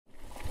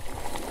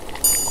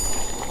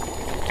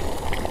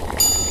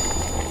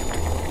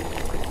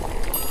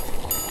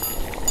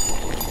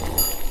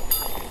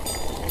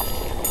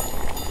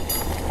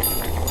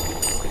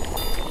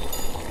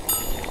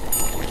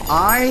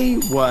I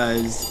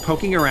was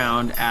poking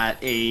around at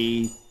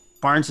a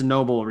Barnes and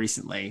Noble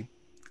recently.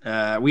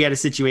 We had a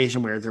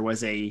situation where there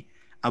was a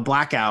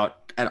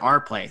blackout at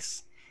our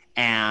place,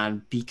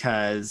 and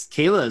because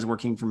Kayla is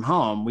working from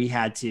home, we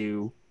had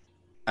to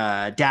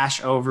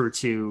dash over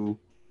to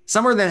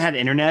somewhere that had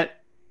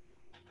internet,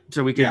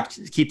 so we could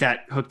keep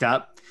that hooked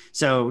up.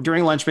 So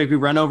during lunch break, we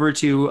run over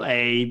to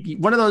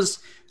one of those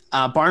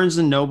Barnes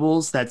and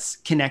Nobles that's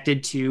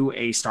connected to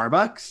a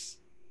Starbucks.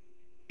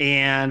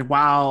 And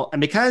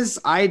because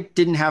I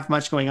didn't have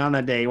much going on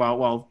that day,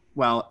 while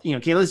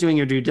Kayla's doing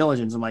your due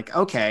diligence, I'm like,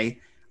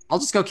 okay, I'll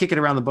just go kick it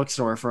around the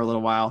bookstore for a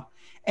little while.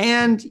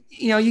 And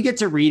you get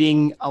to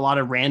reading a lot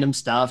of random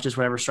stuff, just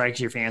whatever strikes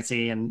your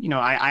fancy. And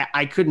I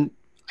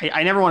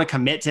never want to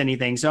commit to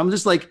anything, so I'm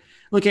just like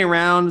looking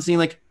around, seeing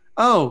like,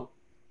 oh,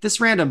 this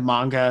random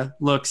manga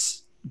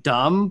looks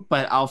dumb,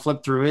 but I'll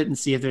flip through it and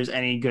see if there's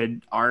any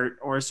good art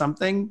or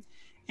something.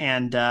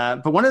 And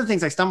but one of the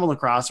things I stumbled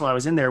across while I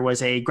was in there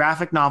was a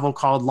graphic novel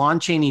called Lon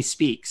Chaney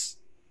Speaks.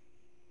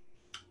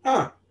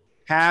 Huh.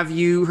 Have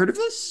you heard of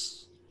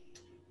this?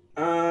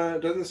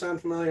 Doesn't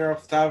sound familiar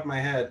off the top of my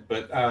head,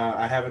 but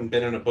I haven't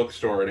been in a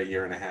bookstore in a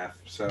year and a half.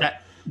 So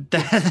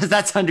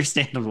that's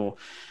understandable.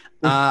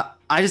 I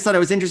just thought it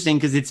was interesting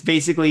because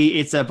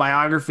it's a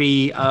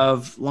biography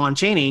of Lon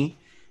Chaney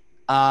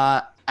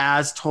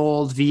as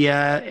told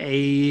via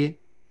a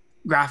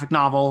graphic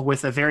novel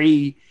with a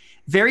very,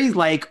 very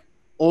like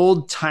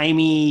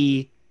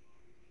old-timey,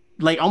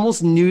 like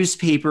almost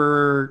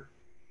newspaper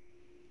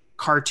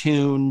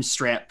cartoon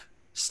strip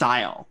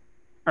style,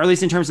 or at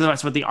least in terms of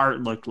that's what the art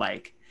looked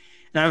like.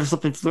 And I was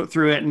flipping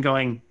through it and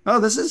going,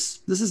 oh, this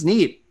is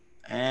neat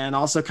and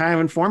also kind of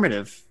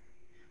informative.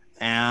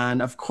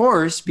 And of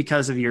course,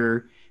 because of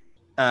your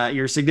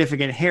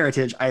significant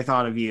heritage, I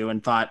thought of you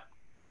and thought,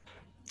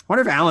 I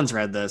wonder if Alan's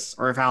read this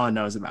or if Alan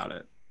knows about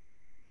it.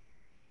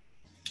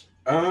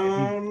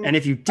 And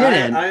if you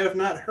didn't, I have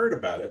not heard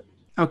about it.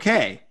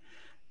 Okay.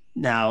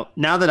 Now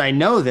that I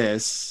know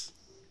this,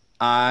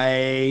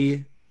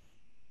 I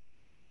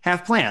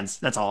have plans.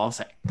 That's all I'll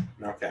say.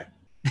 Okay.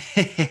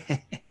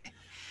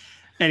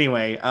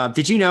 Anyway,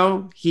 did you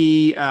know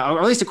he, or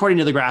at least according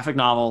to the graphic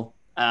novel,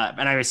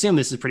 and I assume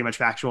this is pretty much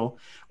factual,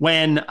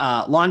 when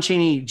Lon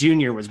Chaney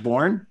Jr. was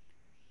born,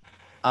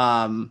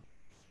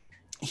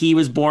 he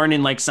was born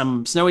in like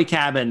some snowy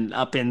cabin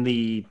up in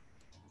the,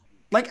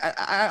 like,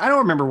 I don't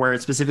remember where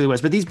it specifically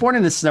was, but he's born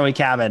in this snowy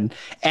cabin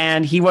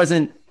and he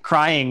wasn't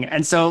crying.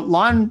 And so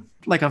Lon,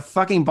 like a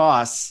fucking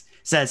boss,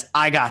 says,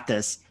 I got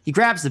this. He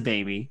grabs the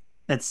baby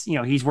that's,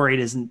 he's worried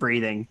isn't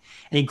breathing,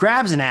 and he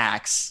grabs an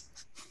axe.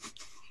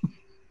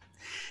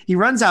 He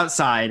runs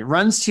outside,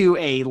 runs to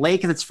a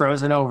lake that's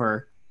frozen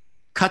over,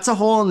 cuts a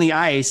hole in the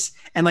ice,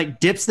 and like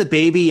dips the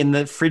baby in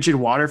the frigid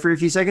water for a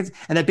few seconds.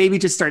 And that baby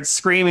just starts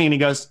screaming and he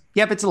goes,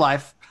 yep, it's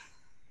alive.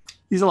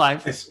 He's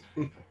alive. Nice.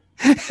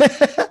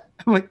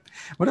 I'm like,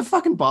 what a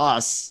fucking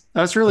boss.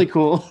 That was really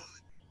cool.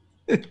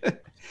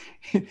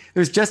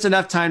 There's just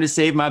enough time to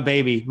save my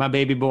baby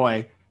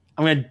boy.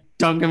 I'm going to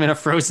dunk him in a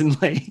frozen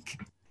lake.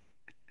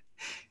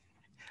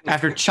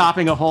 After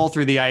chopping a hole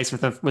through the ice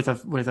with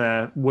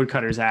a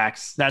woodcutter's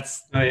axe.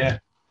 That's kind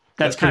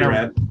of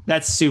rad.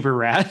 That's super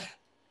rad.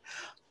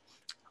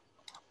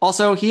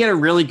 Also, he had a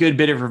really good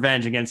bit of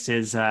revenge against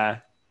his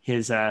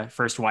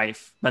first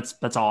wife.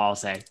 That's all I'll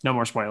say. No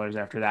more spoilers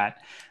after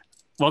that.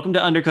 Welcome to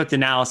Undercooked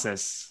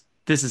Analysis.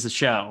 This is a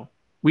show.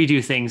 We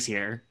do things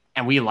here,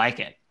 and we like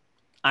it.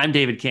 I'm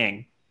David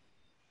King.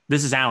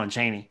 This is Alan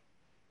Chaney.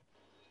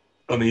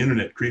 On the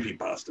internet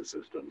creepypasta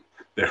system.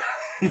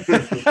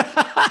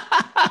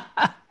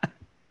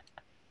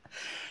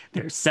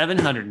 There's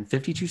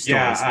 752 stories.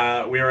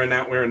 Yeah, we're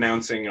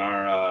announcing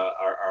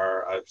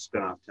our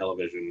spin-off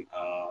television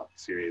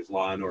series,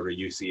 Law and Order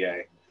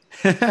UCA.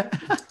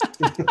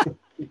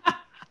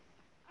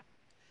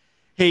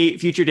 Hey,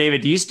 future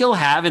David, do you still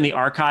have in the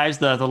archives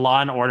the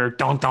Law and Order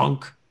donk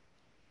donk?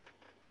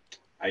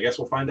 I guess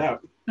we'll find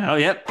out. Oh,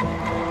 yep.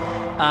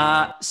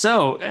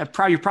 So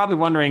you're probably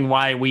wondering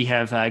why we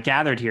have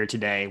gathered here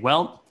today.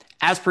 Well,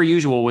 as per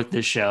usual with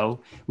this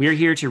show, we are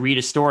here to read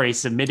a story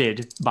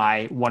submitted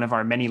by one of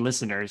our many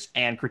listeners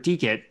and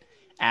critique it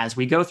as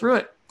we go through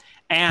it.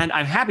 And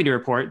I'm happy to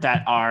report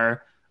that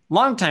our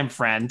longtime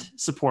friend,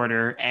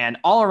 supporter, and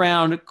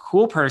all-around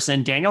cool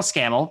person, Daniel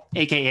Scammell,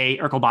 aka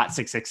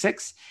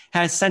Urkelbot666,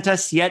 has sent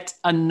us yet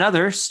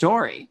another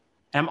story.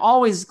 And I'm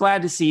always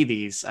glad to see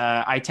these.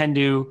 I tend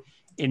to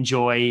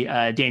enjoy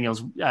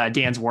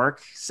Dan's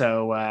work,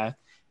 so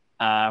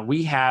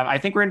I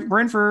think we're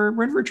in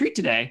for a treat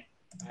today.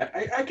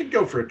 I could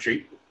go for a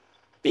treat.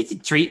 It's a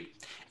treat.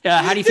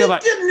 How do you feel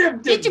about?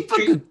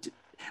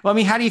 Well, I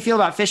mean, how do you feel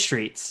about fish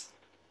treats?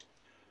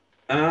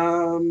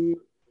 Be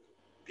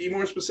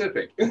more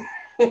specific.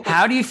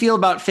 How do you feel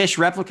about fish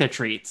replica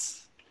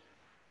treats?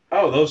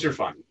 Oh, those are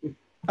fun.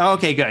 Oh,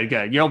 okay,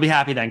 good. You'll be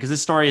happy then, because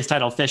this story is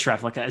titled Fish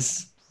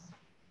Replicas.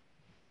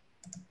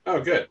 Oh,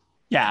 good.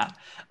 Yeah.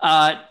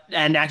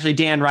 And actually,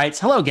 Dan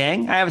writes, hello,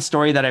 gang. I have a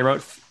story that I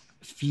wrote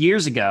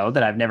years ago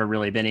that I've never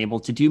really been able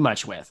to do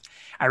much with.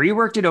 I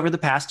reworked it over the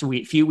past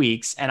few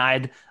weeks, and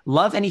I'd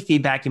love any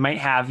feedback you might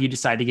have if you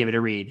decide to give it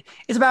a read.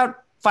 It's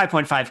about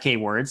 5.5K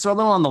words, so a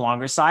little on the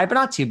longer side, but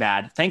not too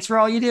bad. Thanks for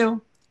all you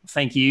do.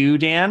 Thank you,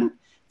 Dan.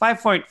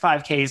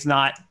 5.5K is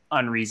not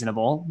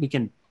unreasonable. We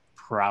can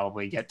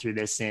probably get through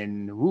this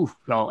in,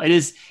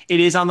 it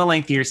is on the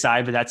lengthier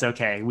side, but that's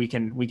okay. We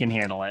can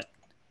handle it.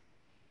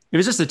 If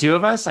it's just the two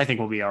of us, I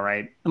think we'll be all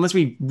right. Unless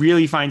we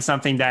really find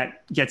something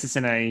that gets us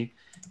on a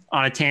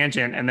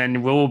tangent, and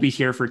then we'll be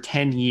here for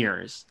 10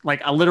 years,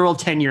 like a literal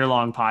 10-year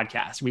long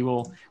podcast. We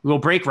will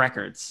break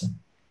records.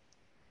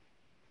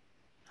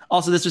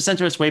 Also, this was sent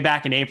to us way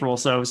back in April,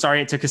 so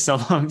sorry it took us so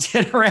long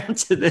to get around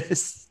to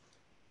this.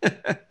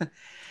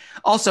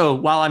 Also,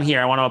 while I'm here,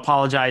 I want to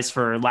apologize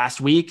for last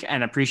week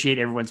and appreciate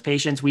everyone's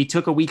patience. We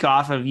took a week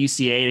off of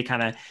UCA to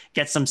kind of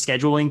get some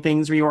scheduling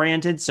things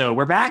reoriented. So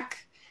we're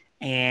back.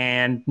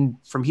 And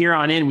from here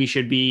on in, we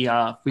should be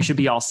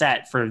all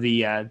set for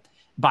the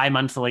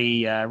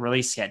bi-monthly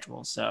release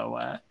schedule.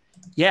 So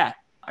yeah,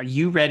 are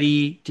you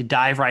ready to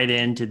dive right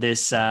into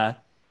this?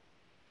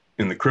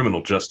 In the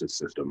criminal justice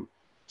system,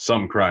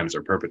 some crimes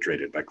are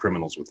perpetrated by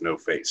criminals with no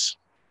face.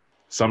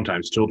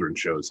 Sometimes children's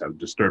shows have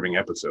disturbing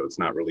episodes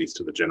not released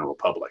to the general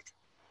public.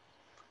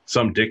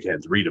 Some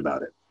dickheads read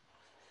about it.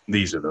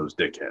 These are those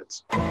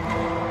dickheads.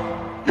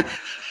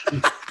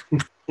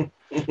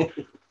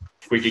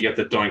 We could get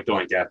the doink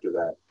doink after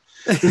that.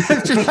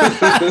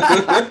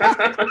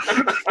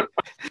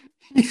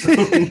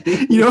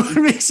 You know what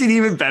makes it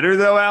even better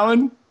though,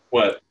 Alan?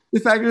 What?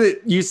 The fact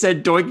that you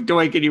said doink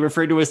doink and you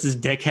referred to us as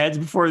dickheads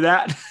before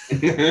that.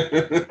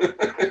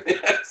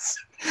 Yes.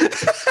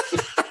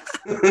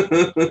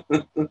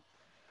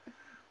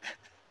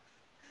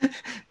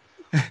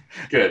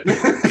 Good.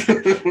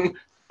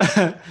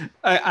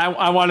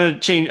 I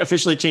want to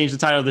officially change the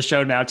title of the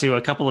show now to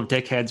 "A Couple of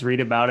Dickheads Read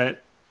About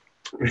It."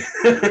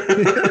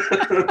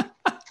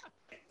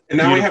 And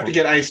now we have to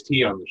get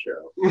Ice-T on the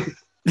show.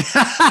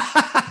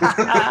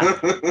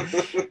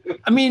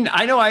 I mean,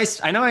 I know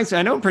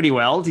him pretty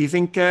well. Do you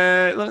think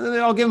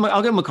I'll give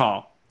him a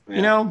call? Yeah.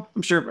 You know,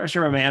 I'm sure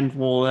my man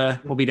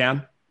will be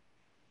down.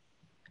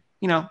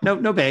 You know,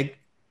 no big.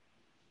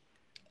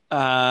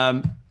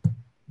 But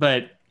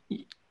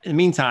in the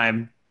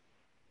meantime,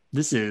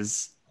 this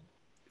is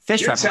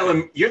Fish.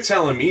 You're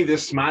telling me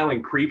this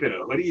smiling creep in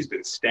a hoodie's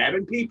been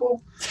stabbing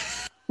people?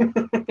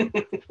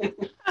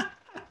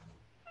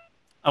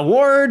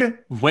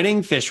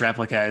 Award-winning fish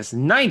replicas,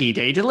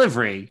 90-day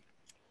delivery.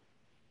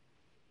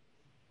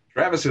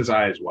 Travis's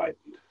eyes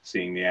widened,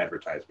 seeing the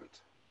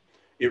advertisement.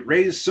 It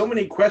raised so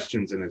many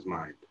questions in his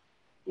mind.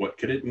 What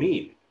could it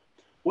mean?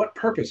 What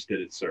purpose did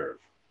it serve?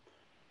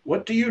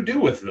 What do you do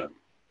with them?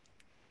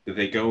 Do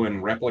they go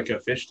in replica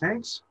fish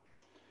tanks?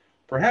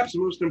 Perhaps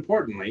most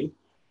importantly,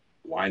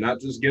 why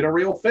not just get a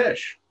real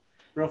fish?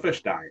 Real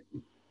fish diet.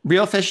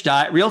 Real fish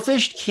diet. Real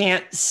fish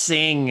can't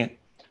sing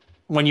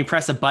when you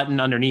press a button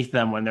underneath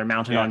them when they're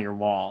mounted on your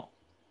wall.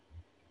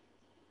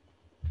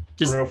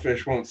 Real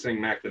fish won't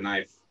sing Mac the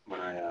Knife when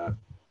I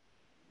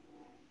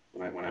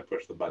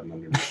push the button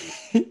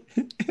underneath.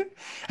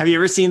 Have you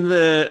ever seen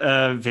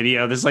the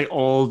video? This is like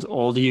old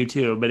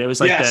YouTube, but it was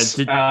like yes,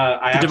 the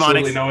I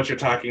absolutely know what you're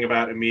talking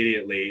about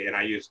immediately, and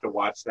I used to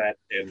watch that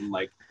and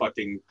like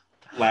fucking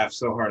laugh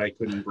so hard I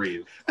couldn't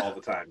breathe all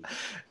the time.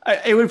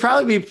 It would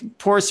probably be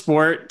poor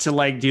sport to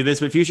like do this,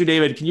 but Future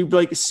David, can you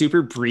like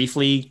super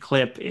briefly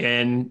clip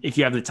in, if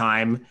you have the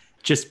time,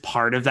 just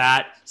part of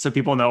that so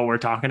people know what we're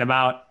talking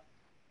about?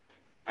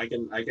 I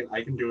can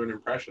do an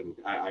impression.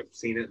 I've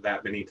seen it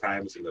that many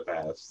times in the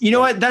past. You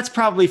know what? That's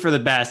probably for the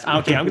best.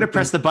 Okay, I'm gonna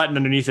press the button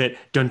underneath it.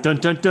 Dun dun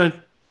dun dun.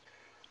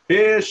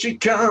 Here she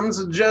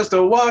comes, just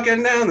a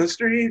walking down the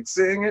street,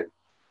 singing.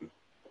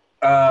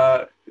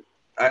 I'll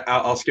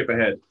skip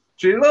ahead.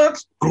 She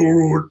looks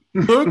good.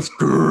 Looks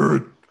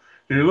good.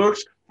 She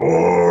looks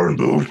fine.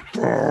 Looks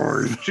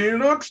fine. She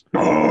looks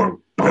fine.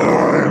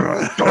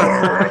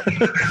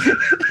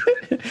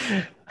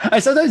 I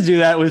sometimes do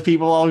that with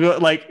people. I'll go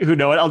like who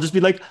know it. I'll just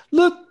be like,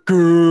 "Look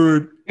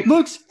good,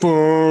 looks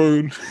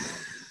fine."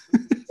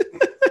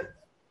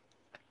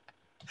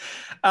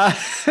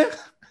 After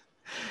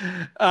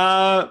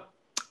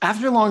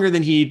longer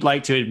than he'd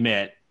like to have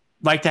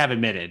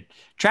admitted,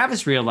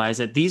 Travis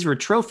realized that these were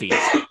trophies,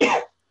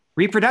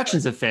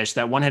 reproductions of fish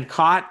that one had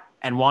caught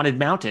and wanted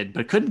mounted,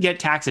 but couldn't get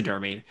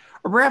taxidermied,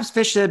 or perhaps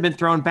fish that had been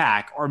thrown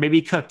back, or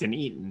maybe cooked and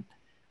eaten.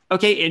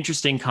 Okay,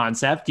 interesting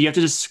concept. Do you have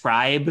to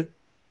describe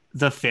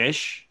the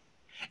fish?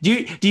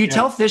 Do you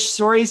tell fish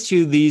stories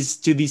to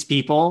these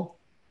people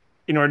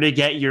in order to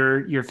get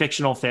your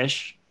fictional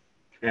fish?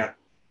 Yeah.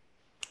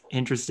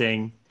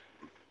 Interesting.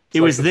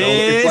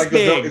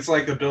 It's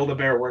like the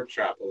Build-A-Bear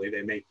workshop. Only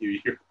they make you.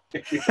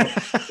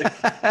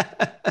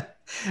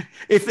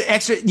 If the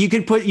extra, you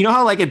could put, you know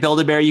how like at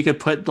Build-A-Bear you could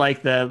put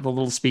like the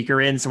little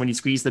speaker in, so when you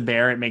squeeze the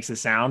bear, it makes a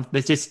sound.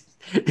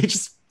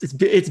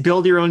 It's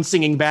build your own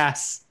singing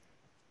bass.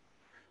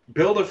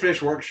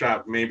 Build-A-Fish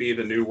workshop may be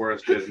the new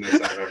worst business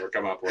I've ever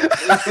come up with.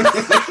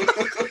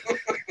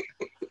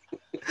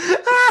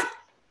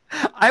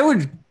 I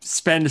would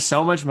spend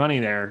so much money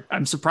there.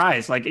 I'm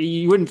surprised. Like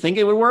you wouldn't think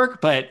it would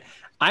work, but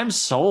I'm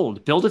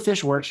sold. Build a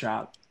fish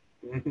workshop.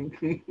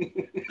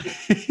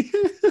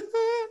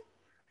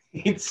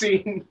 he'd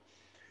seen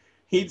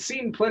he'd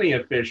seen plenty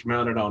of fish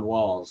mounted on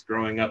walls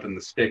growing up in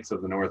the sticks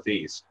of the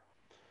Northeast.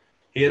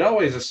 He had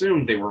always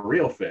assumed they were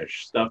real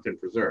fish, stuffed and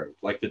preserved,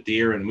 like the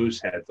deer and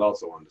moose heads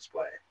also on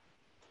display.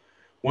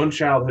 One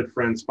childhood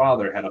friend's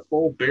father had a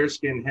full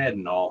bearskin head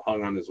and all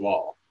hung on his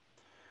wall.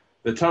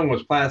 The tongue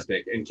was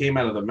plastic and came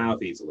out of the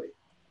mouth easily.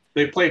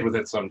 They played with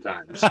it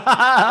sometimes.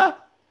 I'm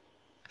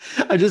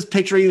just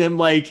picturing them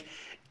like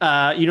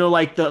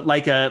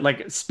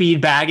like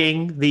speed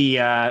bagging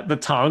the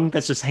tongue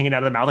that's just hanging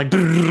out of the mouth like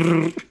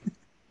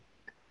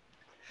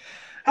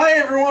Hi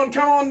everyone,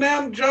 come on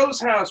down to Joe's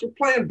house. We're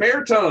playing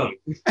bear tongue.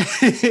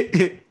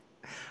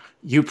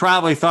 You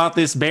probably thought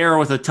this bear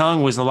with a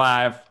tongue was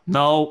alive.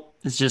 No,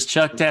 it's just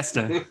Chuck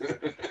Testa.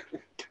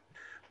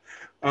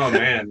 Oh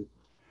man.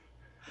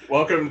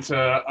 Welcome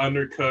to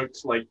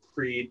undercooked like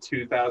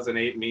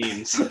pre-2008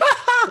 memes.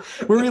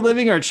 We're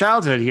reliving our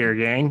childhood here,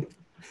 gang.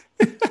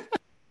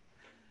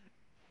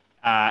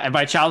 And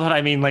by childhood,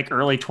 I mean like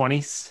early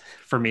 20s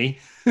for me.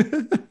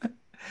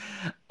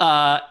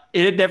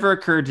 It had never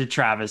occurred to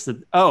Travis that,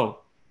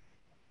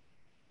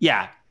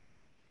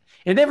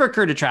 it never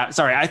occurred to Travis.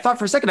 Sorry, I thought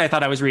for a second,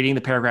 I was reading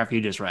the paragraph you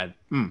just read.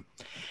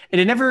 It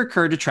had never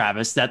occurred to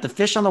Travis that the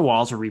fish on the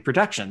walls were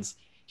reproductions.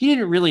 He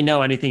didn't really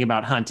know anything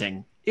about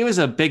hunting. It was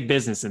a big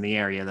business in the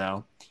area,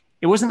 though.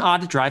 It wasn't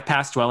odd to drive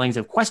past dwellings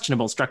of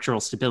questionable structural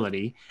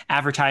stability,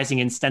 advertising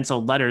in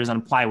stenciled letters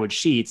on plywood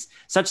sheets,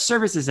 such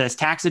services as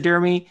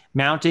taxidermy,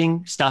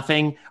 mounting,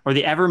 stuffing, or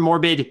the ever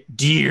morbid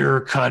deer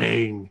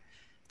cutting.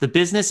 The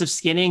business of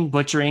skinning,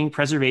 butchering,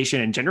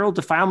 preservation, and general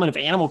defilement of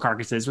animal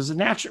carcasses was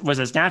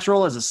as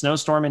natural as a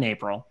snowstorm in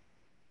April.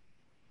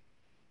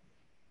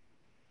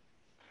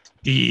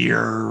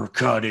 Deer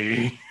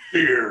cutting.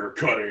 Deer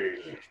cutting.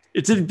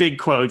 It's in big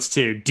quotes,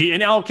 too.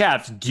 In all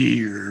caps,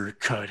 deer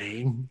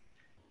cutting.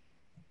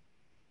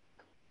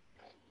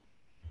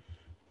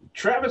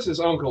 Travis's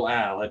uncle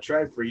Al had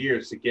tried for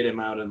years to get him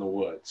out in the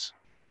woods.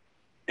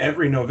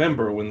 Every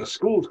November, when the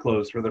schools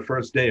closed for the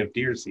first day of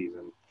deer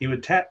season, he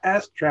would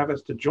ask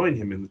Travis to join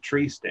him in the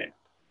tree stand.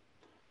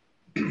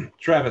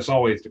 Travis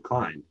always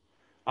declined,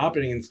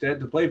 opting instead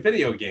to play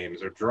video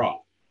games or draw.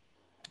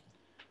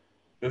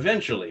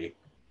 Eventually,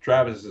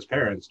 Travis's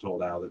parents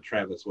told Al that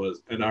Travis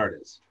was an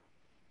artist.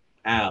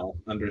 Al,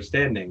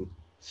 understanding,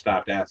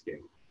 stopped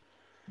asking.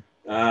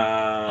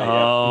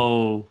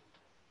 Oh. Yep.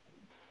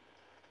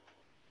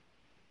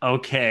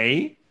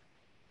 Okay.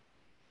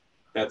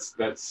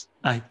 That's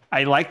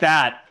I like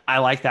that. I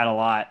like that a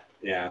lot.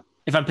 Yeah.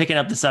 If I'm picking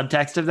up the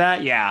subtext of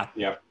that, yeah.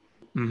 Yep.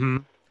 Mm-hmm.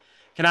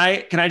 Can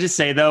I just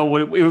say though,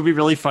 it would be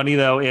really funny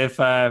though if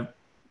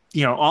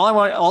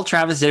all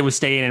Travis did was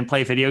stay in and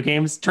play video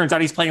games. Turns out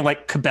he's playing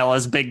like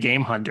Cabela's Big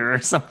Game Hunter or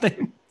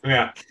something.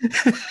 Yeah.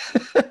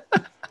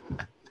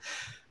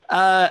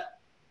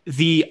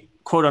 The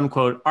quote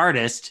unquote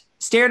artist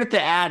stared at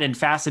the ad in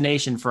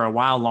fascination for a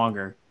while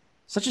longer.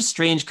 Such a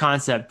strange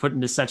concept put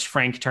into such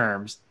frank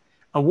terms.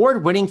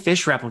 Award-winning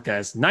fish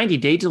replicas,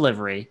 90-day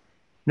delivery.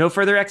 No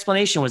further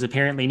explanation was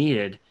apparently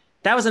needed.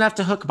 That was enough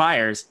to hook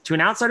buyers. To an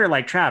outsider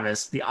like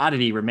Travis, the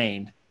oddity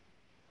remained.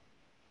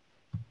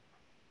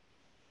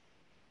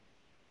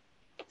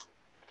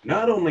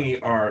 Not only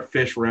are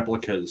fish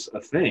replicas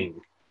a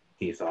thing,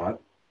 he thought,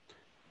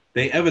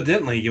 they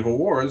evidently give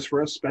awards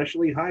for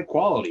especially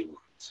high-quality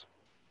ones.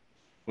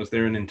 Was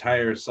there an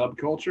entire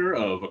subculture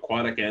of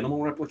aquatic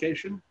animal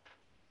replication?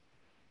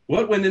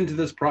 What went into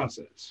this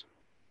process?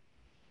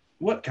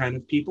 What kind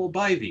of people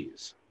buy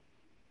these?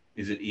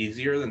 Is it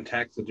easier than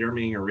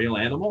taxidermying a real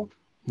animal?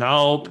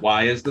 Nope.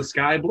 Why is the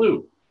sky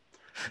blue?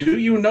 Do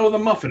you know the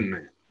Muffin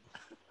Man?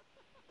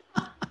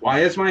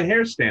 Why is my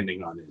hair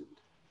standing on end?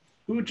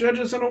 Who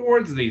judges and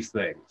awards these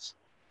things?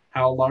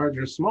 How large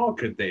or small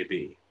could they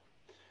be?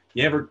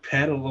 You ever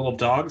pet a little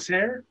dog's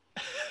hair?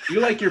 You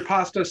like your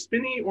pasta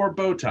spinny or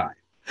bow tie?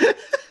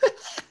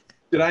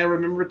 Did I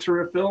remember to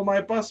refill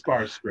my bus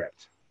bar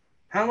script?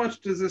 How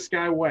much does this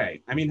guy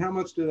weigh? I mean, how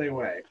much do they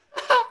weigh?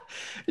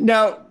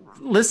 Now,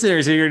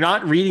 listeners, if you're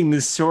not reading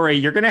this story,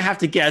 you're going to have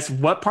to guess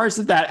what parts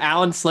of that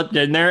Alan slipped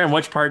in there and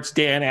which parts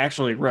Dan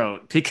actually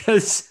wrote.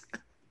 Because,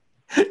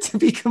 to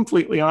be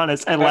completely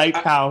honest, I like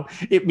how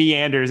it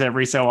meanders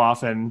every so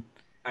often.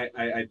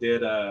 I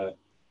did. I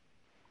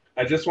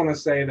just want to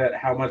say that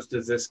how much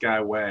does this guy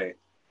weigh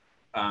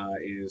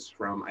is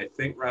from, I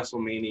think,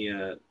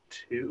 WrestleMania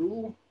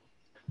 2.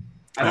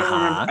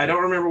 I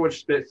don't remember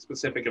which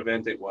specific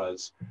event it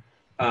was.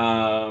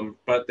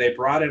 But they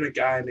brought in a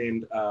guy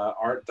named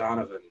Art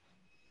Donovan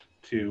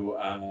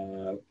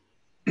to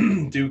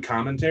do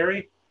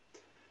commentary.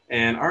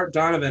 And Art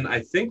Donovan, I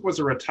think, was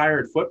a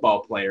retired football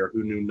player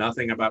who knew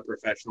nothing about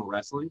professional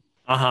wrestling.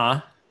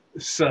 Uh-huh.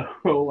 So,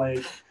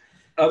 like,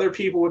 other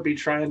people would be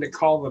trying to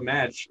call the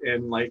match.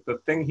 And, like, the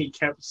thing he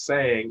kept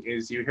saying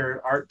is you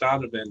hear Art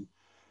Donovan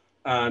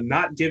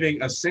not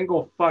giving a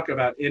single fuck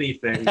about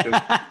anything,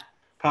 just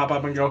pop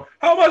up and go,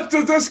 "How much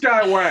does this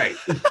guy weigh?"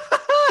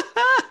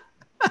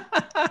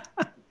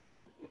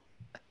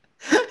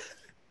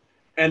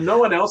 And no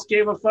one else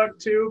gave a fuck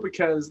too,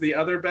 because the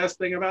other best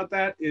thing about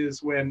that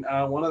is when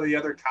one of the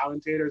other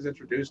commentators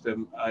introduced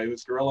him. It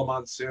was Gorilla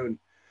Monsoon,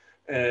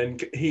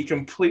 and he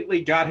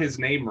completely got his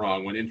name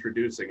wrong when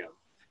introducing him.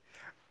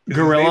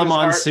 Gorilla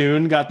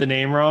Monsoon got the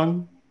name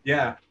wrong?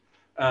 Yeah,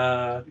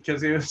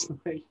 because he was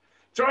like,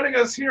 joining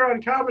us here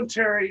on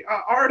commentary,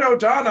 Art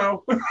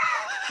O'Dono.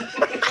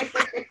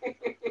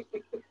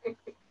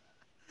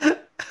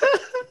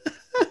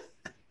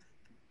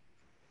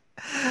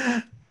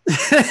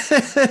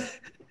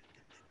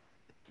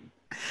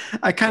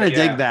 I kind of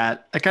dig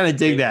that. I kind of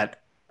dig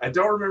that. I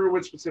don't remember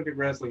which specific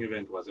wrestling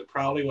event was. It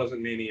probably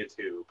wasn't Mania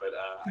 2, but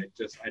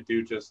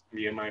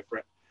me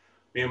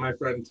and my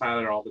friend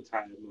Tyler all the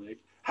time, like,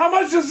 how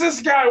much does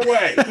this guy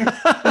weigh?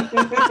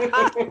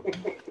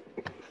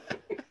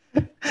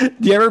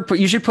 Do you ever put?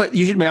 You should put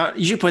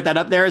that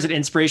up there as an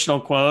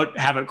inspirational quote.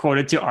 Have it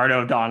quoted to Art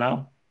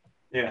O'Dono.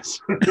 Yes.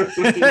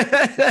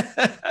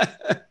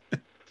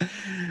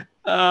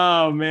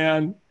 Oh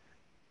man.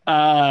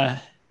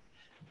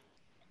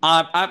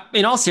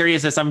 In all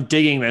seriousness, I'm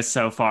digging this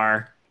so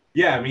far.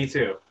 Yeah, me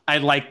too. I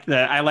like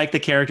the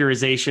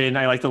characterization.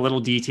 I like the little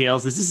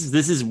details.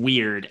 This is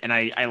weird, and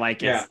I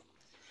like it. Yeah.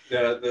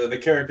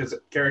 The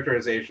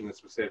characterization is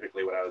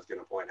specifically what I was going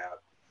to point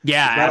out.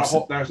 Yeah,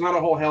 there's not a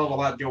whole hell of a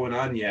lot going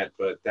on yet,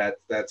 but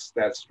that's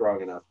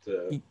strong enough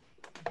to.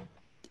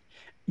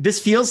 This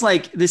feels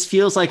like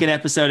an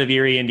episode of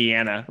Erie,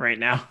 Indiana, right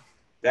now.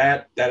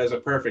 That is a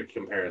perfect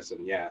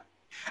comparison. Yeah.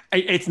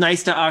 It's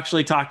nice to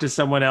actually talk to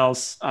someone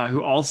else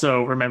who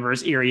also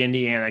remembers Erie,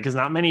 Indiana, because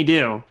not many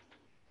do.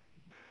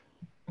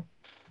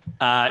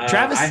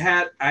 Travis, I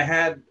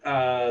had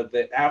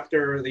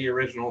after the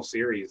original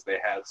series, they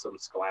had some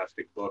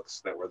Scholastic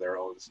books that were their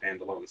own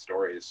standalone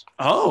stories.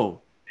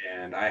 Oh,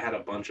 and I had a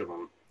bunch of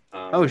them.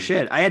 Oh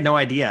shit! I had no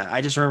idea.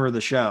 I just remember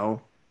the show.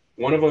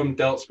 One of them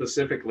dealt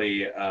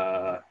specifically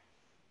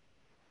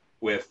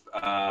with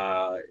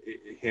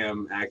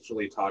him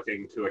actually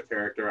talking to a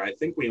character I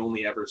think we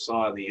only ever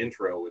saw in the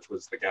intro, which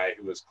was the guy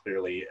who was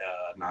clearly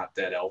not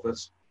dead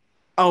Elvis.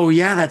 Oh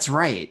yeah, that's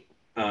right.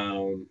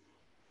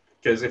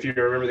 Because if you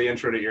remember the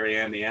intro to Erie,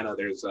 Indiana,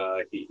 there's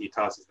he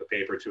tosses the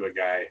paper to a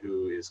guy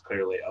who is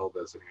clearly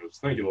Elvis, and he goes,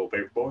 "Thank you, little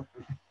paper boy."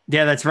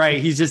 Yeah, that's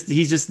right. He's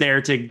just there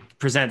to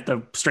present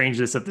the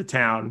strangeness of the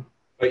town.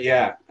 But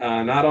yeah,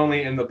 not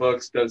only in the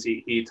books does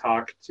he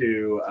talk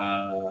to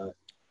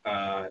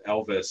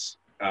Elvis.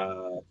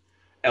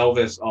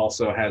 Elvis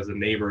also has a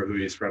neighbor who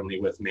he's friendly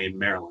with named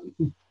Marilyn.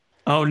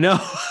 Oh no.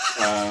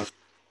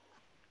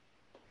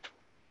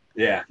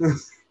 Yeah.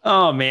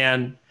 Oh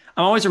man.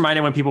 I'm always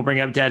reminded when people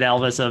bring up Dead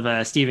Elvis of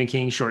a Stephen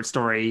King short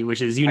story,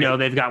 which is,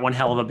 they've got one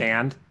hell of a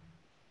band.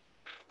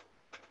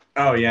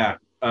 Oh yeah.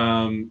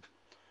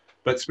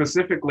 But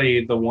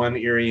specifically the one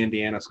Erie,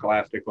 Indiana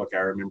Scholastic book I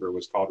remember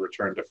was called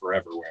Return to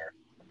Foreverwhere.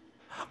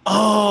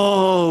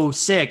 Oh,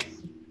 sick.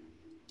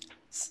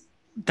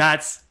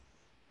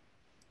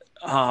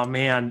 Oh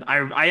man.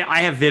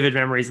 I have vivid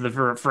memories of the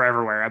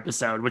Foreverwhere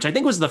episode, which I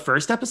think was the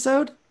first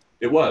episode.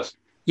 It was.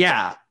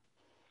 Yeah.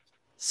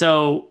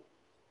 So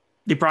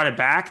they brought it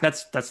back.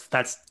 That's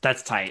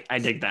tight. I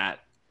dig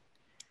that.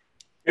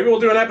 Maybe we'll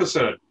do an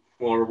episode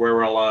where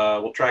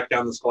we'll track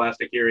down the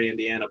Scholastic Erie,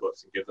 Indiana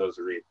books and give those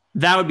a read.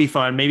 That would be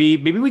fun. Maybe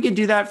we could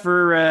do that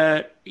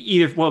for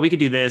either. Well, we could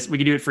do this. We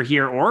could do it for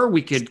here, or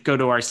we could go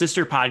to our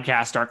sister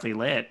podcast, Darkly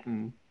Lit,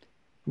 and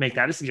make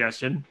that a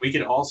suggestion. We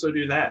could also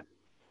do that.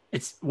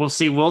 We'll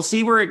see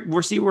where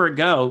it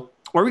go.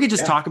 Or we could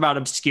just talk about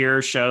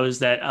obscure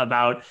shows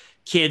about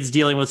kids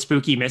dealing with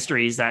spooky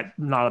mysteries that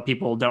a lot of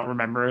people don't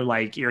remember,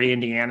 like Erie,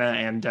 Indiana,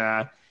 and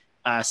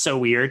So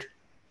Weird.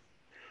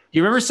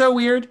 You remember So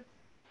Weird?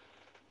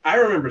 I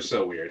remember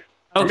So Weird.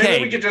 Okay. Or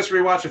maybe we could just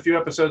rewatch a few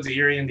episodes of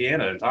Erie,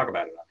 Indiana and talk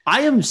about it.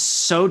 I am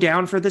so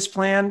down for this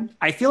plan.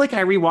 I feel like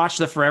I rewatched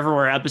the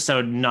Foreverwhere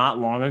episode not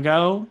long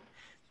ago.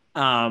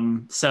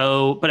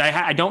 But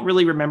I don't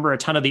really remember a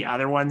ton of the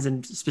other ones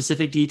in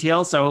specific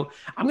detail. So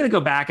I'm going to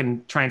go back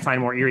and try and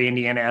find more Erie,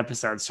 Indiana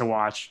episodes to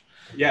watch.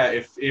 Yeah.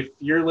 If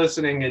you're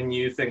listening and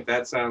you think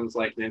that sounds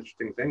like an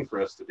interesting thing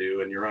for us to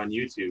do and you're on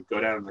YouTube, go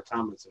down in the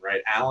comments and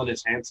write, "Alan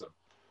is handsome."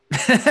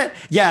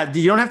 Yeah,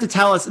 you don't have to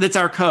tell us. That's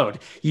our code.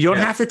 You don't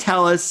have to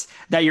tell us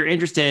that you're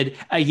interested.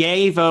 A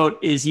yay vote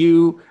is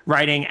you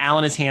writing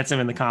 "Alan is handsome"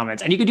 in the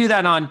comments, and you can do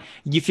that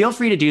you feel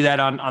free to do that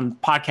on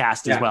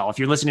podcast as well if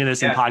you're listening to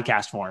this in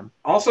podcast form.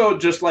 Also,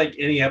 just like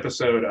any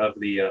episode of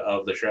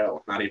the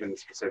show, not even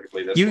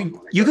specifically this one.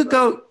 You could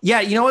go.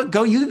 Yeah, you know what?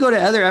 You could go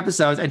to other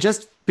episodes, and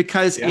just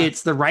because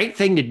it's the right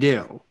thing to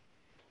do,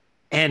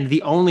 and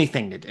the only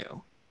thing to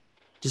do,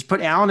 just put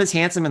 "Alan is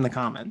handsome" in the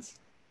comments.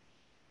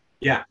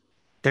 Yeah.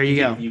 There you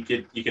go. You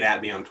could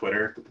add me on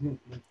Twitter.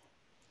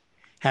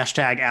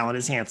 Hashtag Alan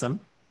is handsome.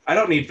 I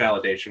don't need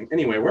validation.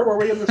 Anyway, where were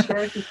we in the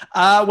story?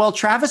 Well,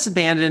 Travis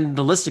abandoned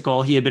the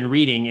listicle he had been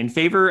reading in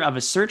favor of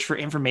a search for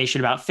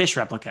information about fish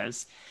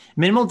replicas.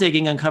 Minimal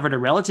digging uncovered a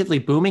relatively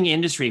booming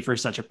industry for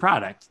such a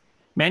product.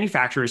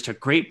 Manufacturers took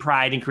great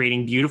pride in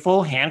creating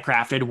beautiful,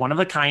 handcrafted,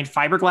 one-of-a-kind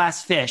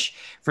fiberglass fish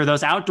for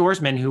those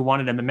outdoorsmen who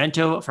wanted a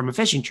memento from a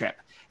fishing trip.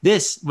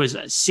 This was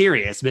a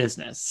serious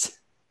business.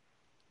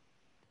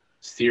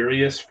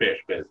 Serious fish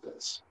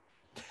business,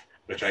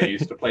 which I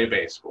used to play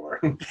bass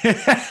for.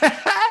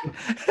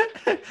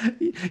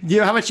 You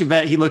know how much you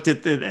bet he looked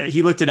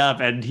it up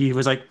and he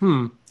was like,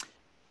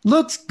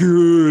 looks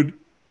good.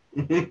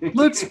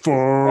 Looks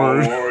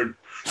forward.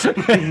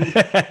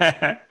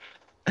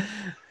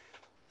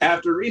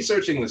 After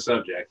researching the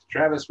subject,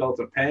 Travis felt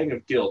a pang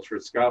of guilt for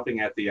scoffing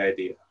at the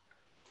idea.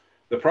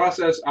 The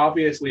process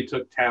obviously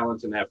took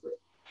talent and effort,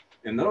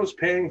 and those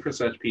paying for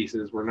such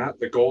pieces were not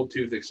the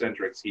gold-toothed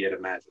eccentrics he had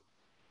imagined.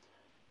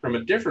 From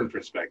a different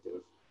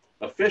perspective,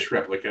 a fish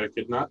replica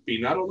could not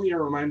only a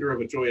reminder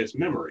of a joyous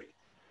memory,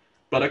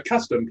 but a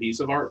custom piece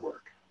of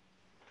artwork.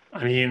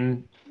 I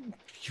mean,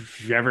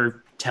 if you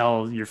ever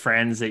tell your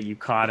friends that you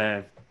caught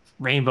a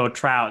rainbow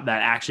trout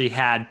that actually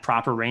had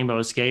proper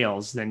rainbow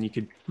scales, then you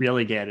could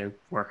really get a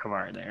work of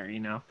art there,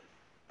 you know?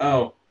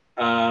 Oh,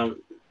 a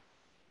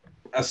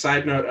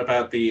side note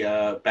about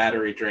the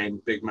battery drain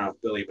big mouth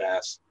Billy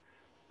bass.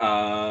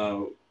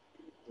 I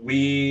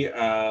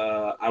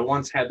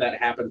once had that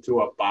happen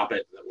to a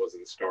bobbit that was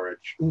in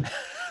storage.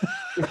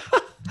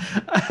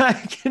 I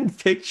can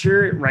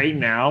picture it right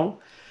now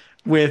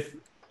with,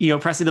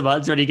 pressing the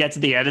buttons when you get to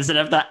the end instead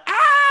of the,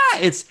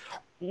 it's...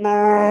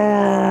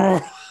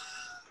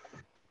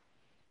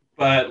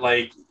 But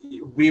like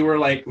we were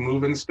like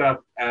moving stuff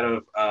out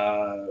of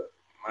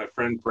my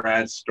friend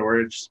Brad's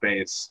storage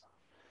space,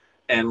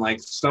 and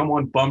like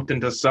someone bumped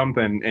into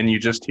something, and you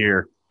just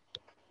hear,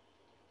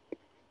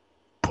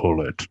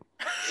 "Pull it."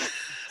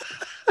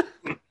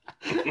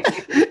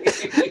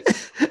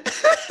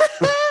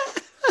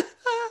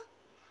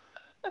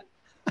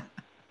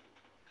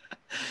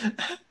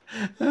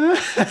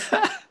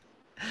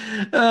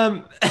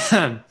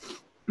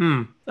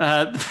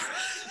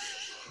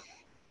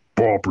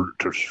 Bobber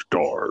to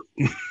start.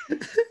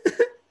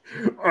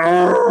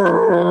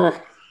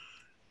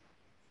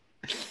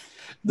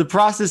 The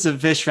process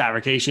of fish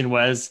fabrication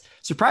was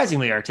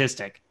surprisingly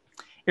artistic.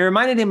 It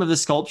reminded him of the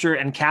sculpture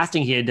and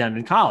casting he had done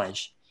in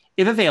college.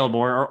 If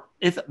available,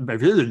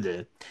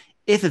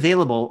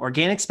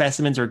 organic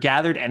specimens are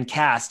gathered and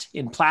cast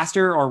in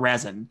plaster or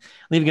resin,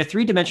 leaving a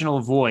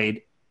three-dimensional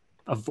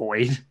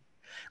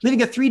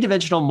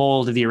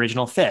mold of the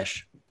original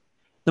fish.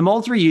 The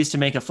molds were used to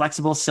make a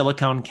flexible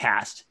silicone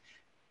cast,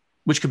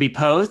 which could be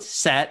posed,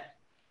 set,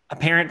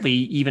 apparently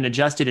even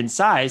adjusted in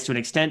size to an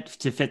extent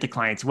to fit the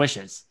client's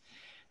wishes.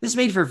 This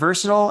made for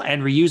versatile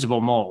and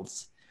reusable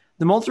molds.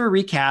 The molds were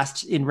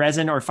recast in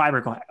resin or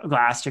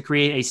fiberglass to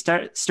create a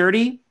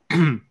sturdy...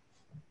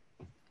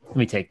 Let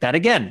me take that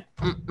again.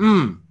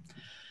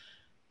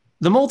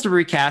 The molds were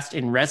recast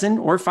in resin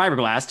or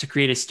fiberglass to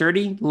create a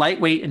sturdy,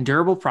 lightweight, and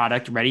durable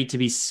product ready to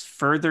be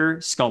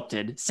further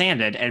sculpted,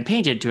 sanded, and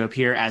painted to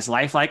appear as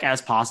lifelike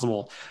as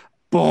possible.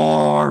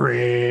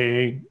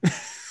 Boring.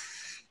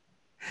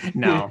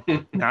 No.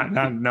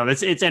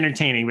 It's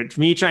entertaining, but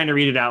me trying to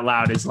read it out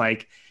loud is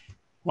like,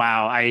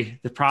 wow,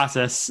 the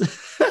process.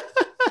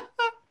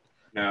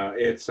 No,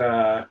 it's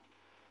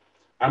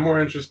I'm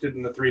more interested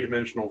in the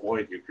three-dimensional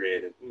void you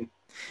created.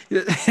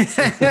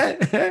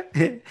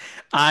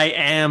 I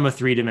am a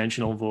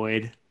three-dimensional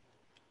void.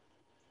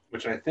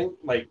 Which I think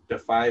like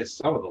defies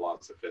some of the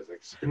laws of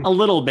physics. A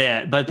little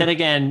bit, but then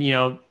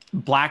again,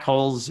 black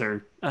holes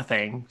are a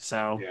thing.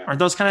 So yeah. Aren't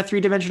those kind of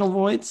three-dimensional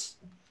voids?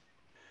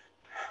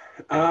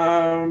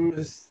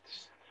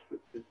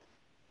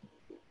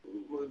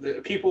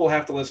 People will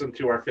have to listen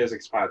to our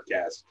physics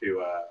podcast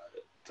to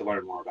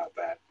learn more about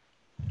that.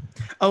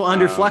 Oh,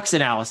 under flux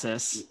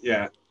analysis.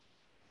 Yeah.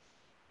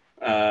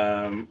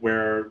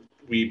 Where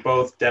we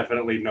both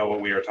definitely know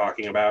what we are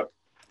talking about.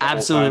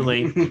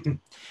 Absolutely.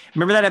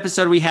 Remember that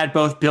episode we had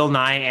both Bill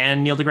Nye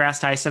and Neil deGrasse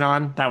Tyson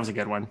on? That was a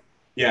good one.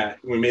 Yeah,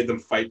 we made them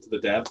fight to the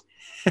death.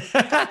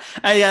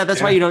 Yeah,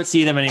 that's why you don't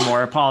see them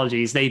anymore.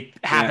 Apologies. They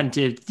happened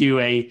to do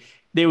it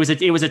was a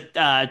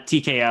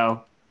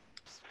TKO.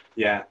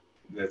 Yeah,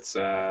 that's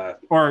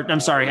or I'm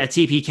sorry, a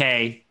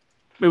TPK.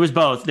 It was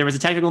both. There was a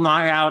technical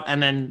knockout,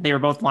 and then they were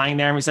both lying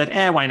there, and we said,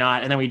 why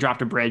not? And then we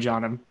dropped a bridge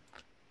on them.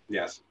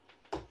 Yes.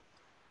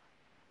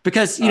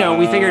 Because,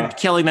 we figured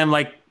killing them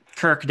like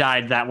Kirk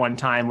died that one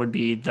time would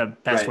be the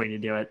best way to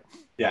do it.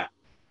 Yeah.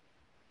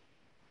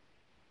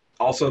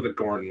 Also, the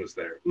Gorn was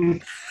there.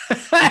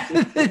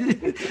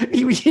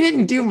 he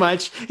didn't do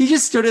much. He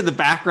just stood in the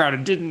background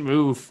and didn't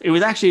move. It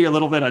was actually a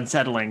little bit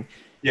unsettling.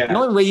 Yeah. The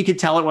only way you could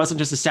tell it wasn't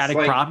just a static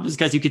prop is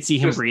because you could see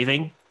him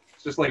breathing.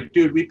 It's just like,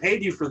 dude, we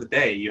paid you for the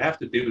day. You have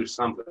to do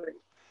something.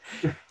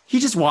 He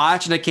just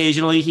watched, and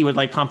occasionally he would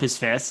like pump his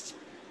fist.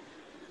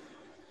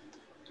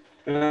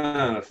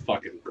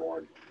 Fucking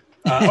Gorn.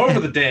 Over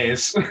the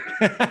days.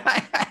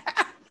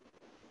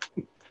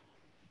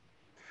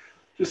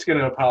 Just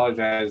gonna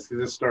apologize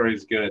because this story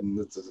is good, and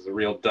this is a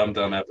real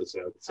dumb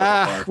episode.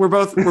 We're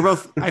both.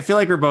 I feel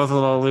like we're both a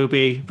little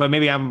loopy, but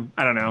maybe I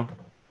don't know.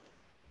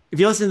 If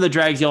you listen to the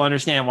dregs, you'll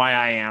understand why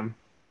I am.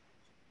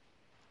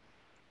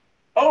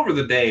 Over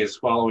the days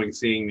following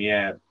seeing the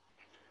ad,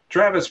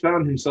 Travis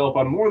found himself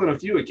on more than a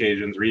few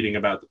occasions reading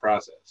about the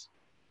process.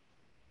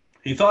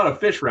 He thought of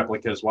fish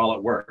replicas while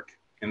at work,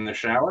 in the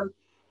shower,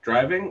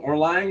 driving, or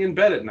lying in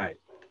bed at night.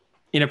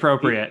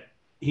 Inappropriate.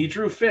 He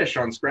drew fish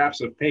on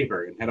scraps of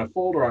paper and had a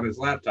folder on his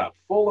laptop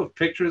full of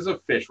pictures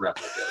of fish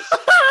replicas.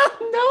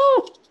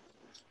 No.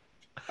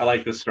 I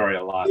like this story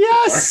a lot.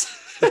 Yes.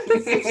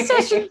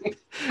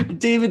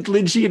 David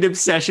Lynchian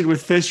obsession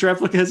with fish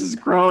replicas is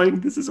growing.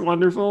 This is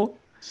wonderful.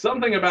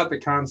 Something about the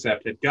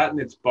concept had gotten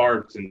its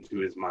barbs into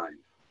his mind.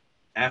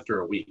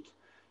 After a week,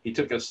 he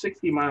took a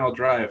 60-mile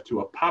drive to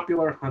a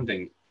popular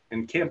hunting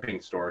and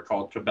camping store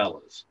called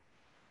Cabela's.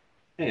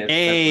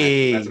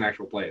 Hey, that's an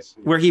actual place.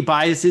 Where he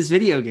buys his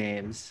video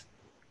games.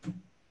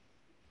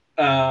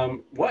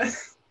 What?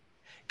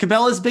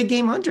 Cabela's Big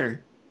Game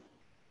Hunter.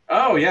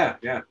 Oh, yeah,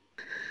 yeah.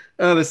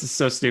 Oh, this is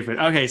so stupid.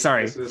 Okay,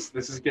 sorry. This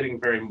is getting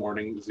very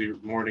morning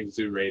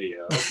zoo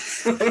radio.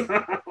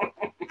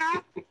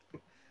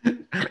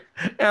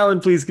 Alan,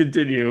 please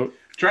continue.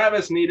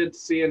 Travis needed to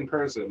see in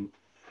person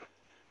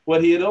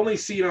what he had only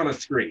seen on a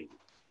screen.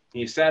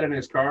 He sat in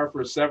his car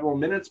for several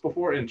minutes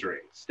before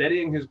entering,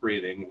 steadying his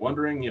breathing,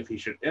 wondering if he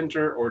should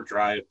enter or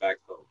drive back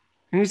home.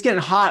 He was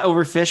getting hot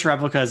over fish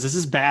replicas. This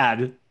is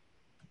bad.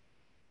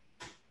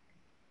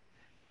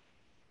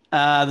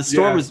 The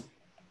store was...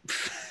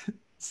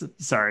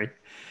 Sorry.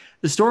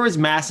 The store was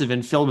massive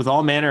and filled with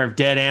all manner of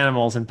dead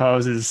animals and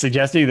poses,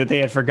 suggesting that they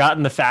had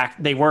forgotten the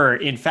fact they were,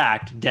 in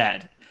fact,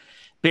 dead.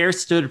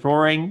 Bears stood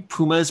roaring,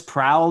 pumas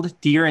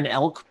prowled, deer and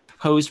elk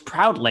posed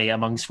proudly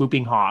among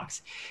swooping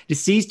hawks.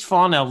 Deceased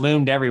fauna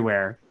loomed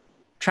everywhere.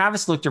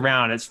 Travis looked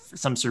around at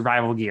some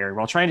survival gear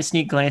while trying to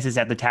sneak glances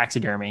at the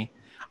taxidermy.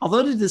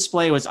 Although the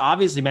display was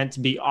obviously meant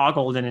to be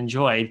ogled and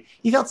enjoyed,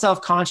 he felt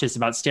self-conscious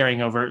about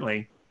staring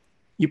overtly.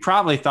 You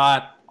probably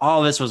thought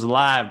all this was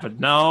alive, but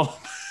no.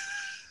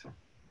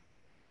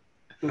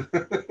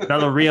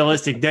 Another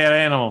realistic dead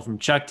animal from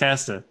Chuck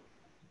Testa.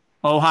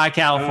 Ojai,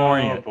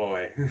 California. Oh,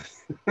 boy.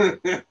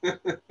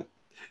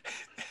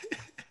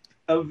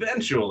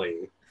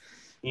 Eventually,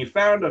 he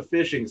found a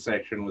fishing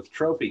section with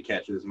trophy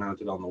catches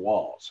mounted on the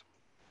walls.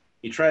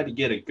 He tried to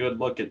get a good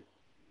look at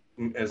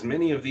as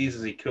many of these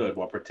as he could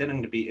while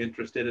pretending to be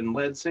interested in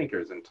lead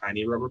sinkers and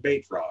tiny rubber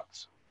bait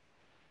frogs.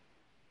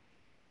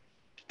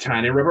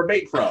 Tiny rubber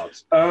bait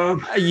frogs. You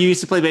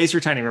used to play bass for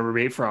tiny rubber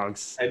bait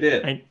frogs. I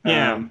did.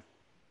 Yeah.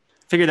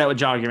 Figured that would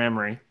jog your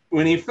memory.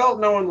 When he felt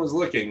no one was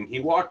looking, he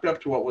walked up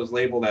to what was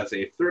labeled as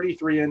a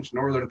 33-inch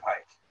northern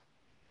pike.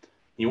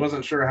 He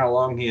wasn't sure how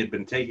long he had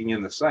been taking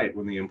in the sight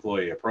when the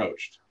employee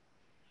approached.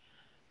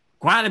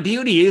 Quite a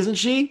beauty, isn't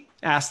she?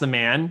 Asked the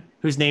man,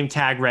 whose name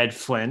tag read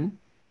Flynn.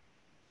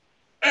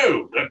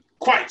 Oh,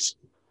 quite,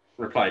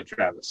 replied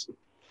Travis.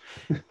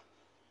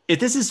 If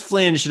this is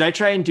Flynn, should I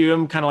try and do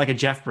him kind of like a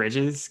Jeff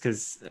Bridges?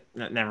 Because,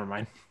 never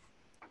mind.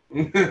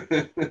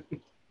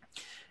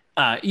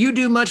 You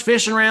do much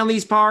fishing around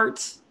these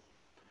parts?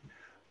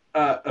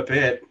 A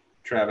bit,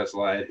 Travis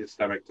lied, his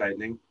stomach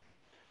tightening.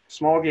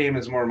 Small game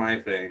is more my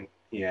thing,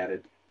 he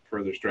added,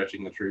 further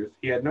stretching the truth.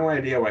 He had no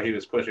idea why he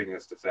was pushing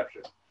this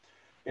deception.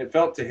 It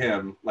felt to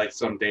him like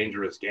some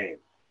dangerous game.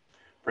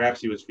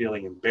 Perhaps he was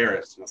feeling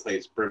embarrassed in a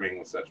place brimming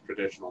with such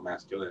traditional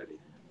masculinity.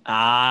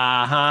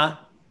 Uh-huh.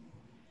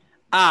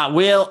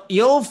 Well,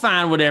 you'll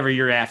find whatever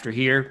you're after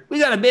here. We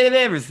got a bit of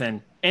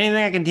everything.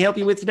 Anything I can help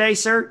you with today,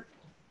 sir?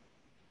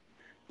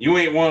 You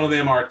ain't one of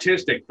them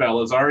artistic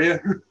fellas, are you?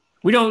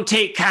 We don't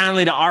take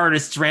kindly to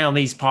artists around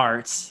these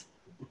parts.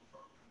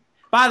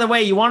 By the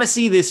way, you want to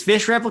see this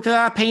fish replica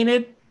I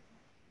painted?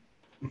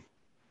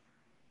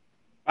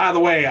 By the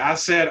way, I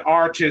said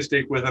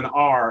artistic with an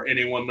R,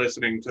 anyone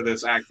listening to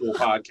this actual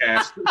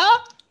podcast.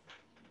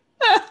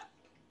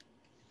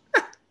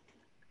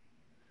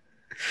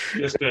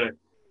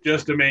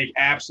 Just to make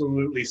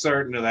absolutely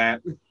certain of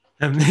that.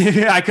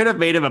 I could have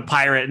made him a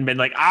pirate and been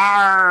like,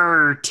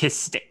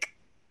 artistic.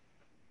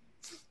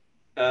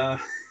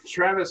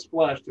 Travis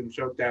flushed and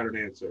choked out an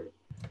answer.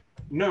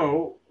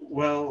 No,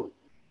 well,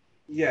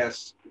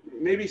 yes.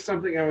 Maybe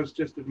something I was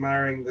just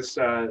admiring this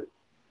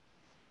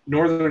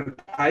northern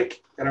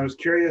pike, and I was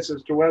curious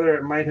as to whether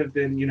it might have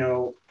been,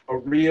 a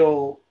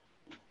real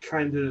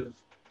kind of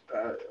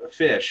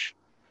fish,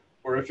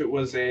 or if it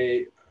was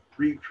a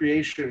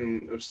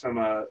recreation of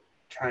some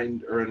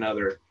kind or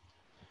another.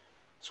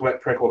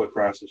 Sweat prickled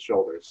across his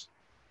shoulders.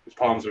 His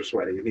palms are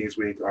sweaty, knees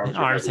weak,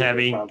 arms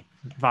heavy,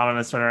 bottom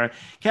of the sweater.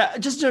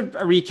 Just a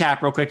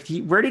recap real quick.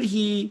 Where did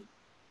he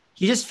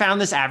just found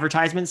this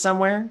advertisement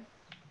somewhere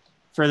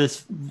for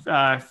this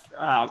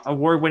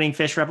award-winning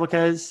fish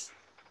replicas,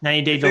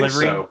 90-day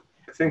delivery? I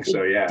think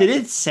so, yeah. Did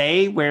it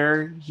say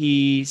where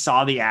he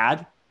saw the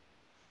ad?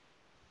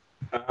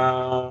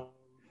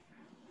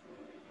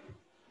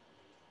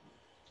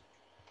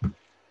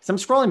 So I'm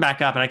scrolling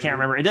back up and I can't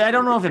remember. I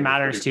don't know if it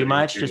matters too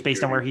much just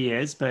based on where he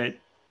is, but.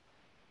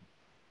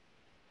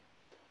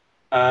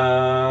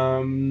 I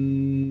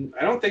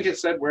don't think it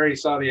said where he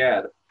saw the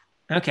ad.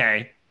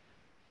 Okay.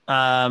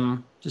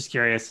 Just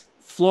curious.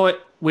 Floyd,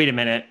 wait a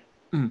minute.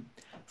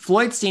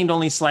 Floyd seemed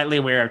only slightly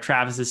aware of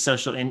Travis's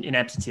social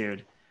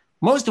ineptitude.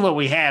 Most of what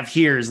we have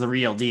here is the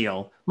real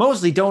deal,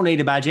 mostly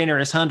donated by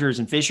generous hunters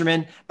and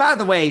fishermen. By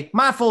the way,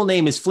 my full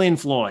name is Flynn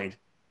Floyd.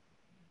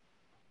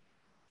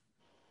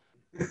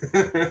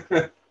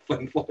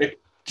 Flynn Floyd.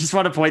 Just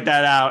want to point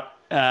that out.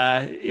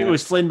 It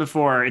was Flynn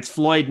before. It's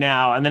Floyd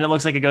now. And then it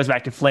looks like it goes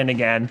back to Flynn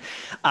again.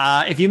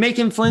 If you make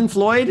him Flynn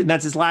Floyd, and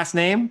that's his last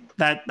name,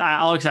 that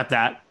I'll accept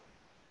that.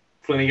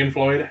 Flanagan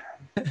Floyd.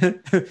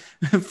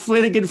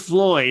 Flanagan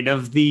Floyd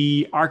of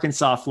the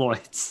Arkansas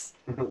Floyds.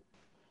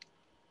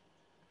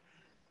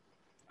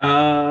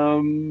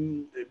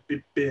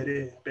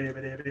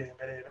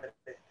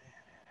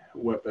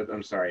 What?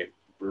 I'm sorry.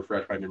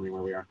 Refresh my memory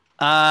where we are.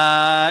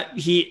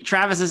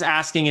 Travis is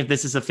asking if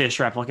this is a fish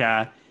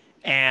replica,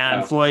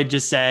 and Floyd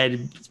just said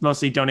it's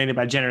mostly donated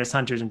by generous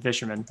hunters and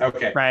fishermen.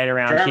 Okay. Right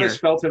around Travis here. Travis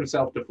felt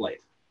himself deflate.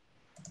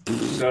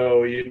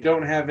 So you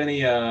don't have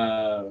any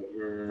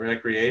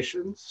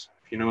recreations,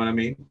 if you know what I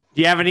mean.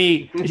 Do you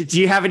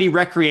have any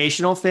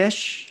recreational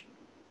fish?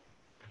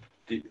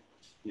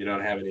 You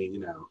don't have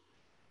any,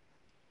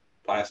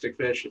 plastic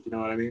fish, if you know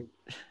what I mean.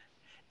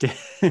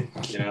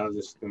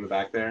 Just in the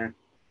back there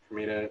for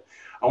me to.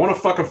 I want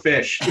to fuck a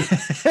fish.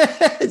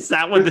 Is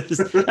that what this?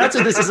 That's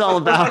what this is all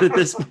about at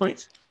this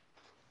point.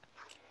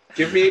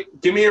 Give me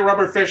a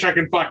rubber fish I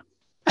can fuck.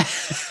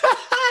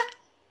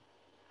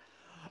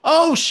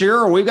 Oh,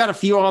 sure. We've got a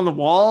few on the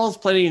walls,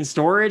 plenty in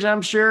storage,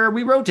 I'm sure.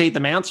 We rotate the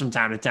mounts from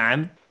time to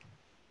time.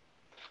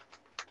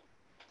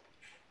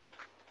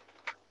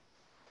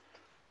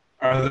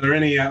 Are there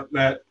any out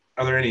that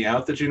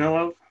you know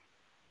of?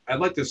 I'd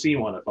like to see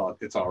one if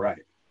it's all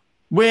right.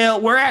 Well,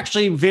 we're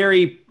actually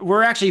very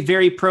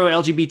pro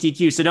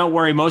LGBTQ, so don't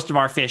worry, most of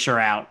our fish are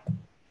out.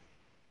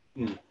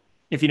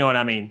 If you know what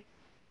I mean.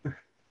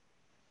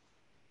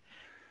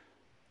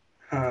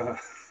 That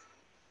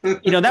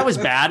was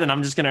bad, and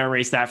I'm just going to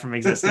erase that from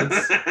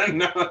existence.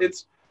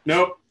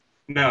 No.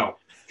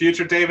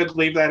 Future David,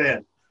 leave that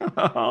in.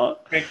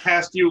 Make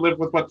past you live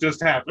with what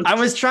just happened. I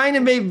was trying to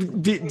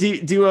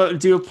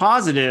do a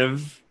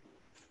positive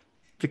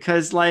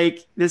because,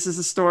 this is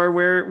a store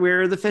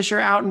where the fish are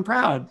out and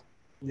proud.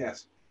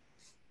 Yes.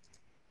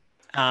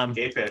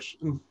 Gay fish.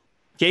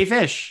 Gay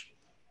fish.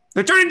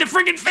 They're turning to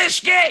friggin'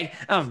 fish gay.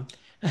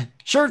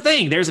 Sure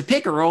thing. There's a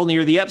pickerel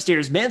near the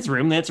upstairs men's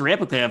room that's a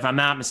replica, if I'm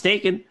not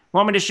mistaken.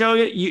 Want me to show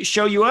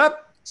you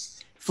up?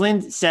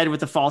 Flynn said with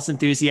the false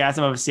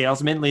enthusiasm of a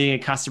salesman leading a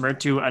customer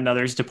to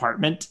another's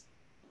department.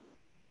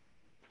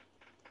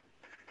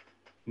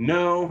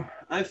 No,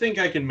 I think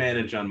I can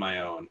manage on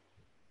my own.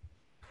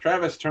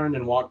 Travis turned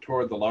and walked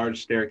toward the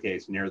large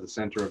staircase near the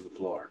center of the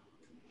floor.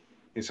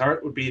 His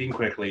heart was beating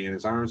quickly, and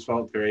his arms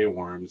felt very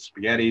warm.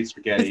 Spaghetti.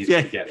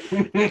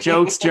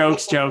 Jokes. He felt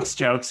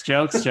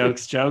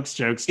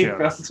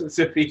as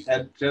if he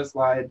had just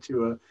lied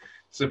to a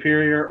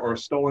superior or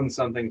stolen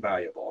something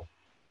valuable.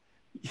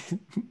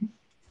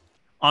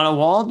 On a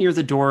wall near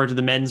the door to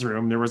the men's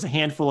room, there was a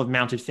handful of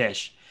mounted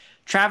fish.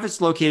 Travis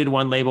located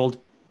one labeled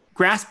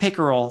Grass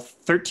Pickerel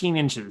 13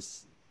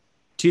 inches,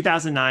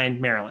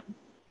 2009, Maryland.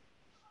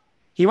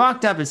 He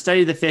walked up and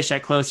studied the fish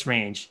at close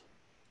range.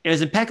 It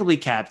was impeccably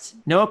kept,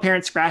 no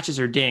apparent scratches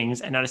or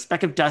dings, and not a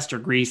speck of dust or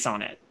grease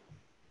on it.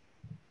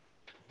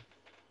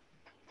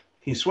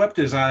 He swept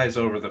his eyes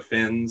over the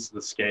fins,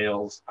 the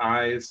scales,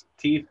 eyes,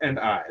 teeth, and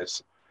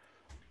eyes.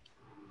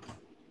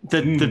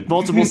 The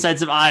multiple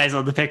sets of eyes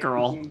on the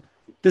pickerel.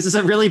 This is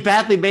a really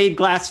badly made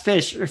glass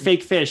fish, or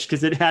fake fish,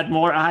 because it had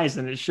more eyes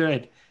than it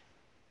should.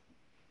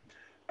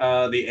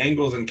 The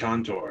angles and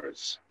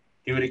contours.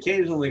 He would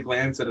occasionally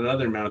glance at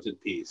another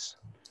mounted piece,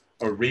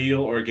 a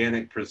real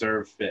organic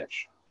preserved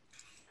fish.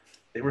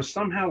 They were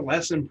somehow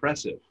less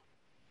impressive.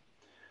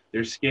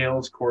 Their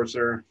scales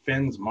coarser,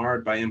 fins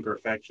marred by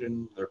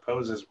imperfection, their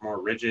poses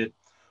more rigid,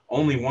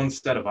 only one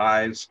set of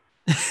eyes.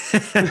 They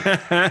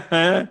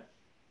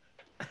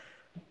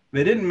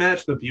didn't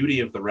match the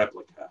beauty of the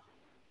replica.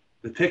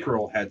 The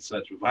pickerel had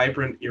such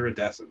vibrant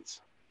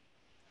iridescence.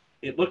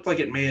 It looked like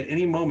it may at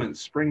any moment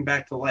spring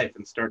back to life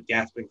and start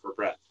gasping for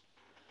breath.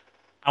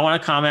 I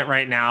want to comment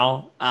right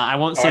now. I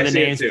won't say the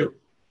names.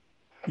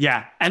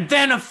 Yeah. And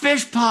then a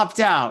fish popped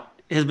out.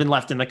 It has been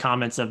left in the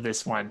comments of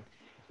this one.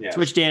 Yes. To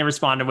which Dan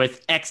responded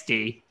with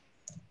XD.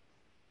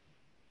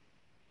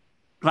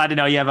 Glad to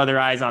know you have other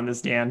eyes on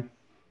this, Dan.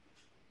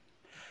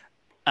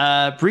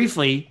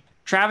 Briefly,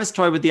 Travis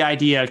toyed with the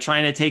idea of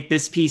trying to take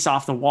this piece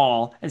off the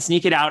wall and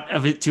sneak it out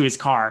of it to his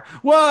car.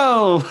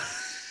 Whoa!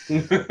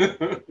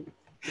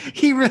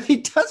 He really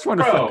does want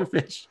to fuck a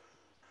fish.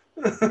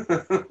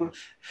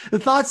 The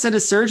thought sent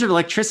a surge of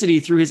electricity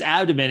through his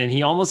abdomen, and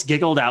he almost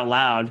giggled out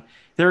loud.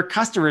 There are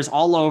customers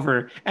all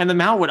over, and the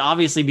mount would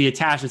obviously be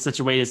attached in such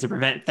a way as to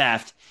prevent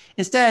theft.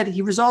 Instead,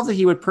 he resolved that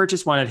he would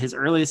purchase one at his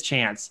earliest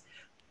chance.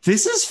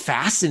 This is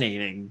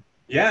fascinating.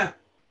 Yeah.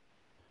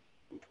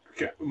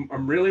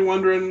 I'm really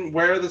wondering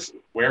where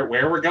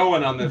we're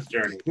going on this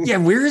journey. Yeah,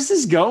 where is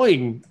this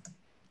going?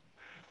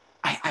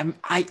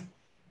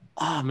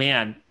 Oh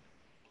man.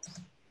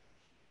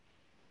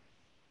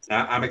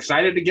 I'm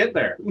excited to get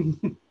there.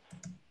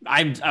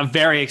 I'm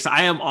very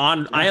excited.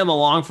 I am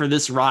along for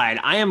this ride.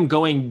 I am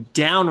going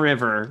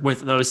downriver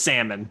with those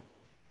salmon.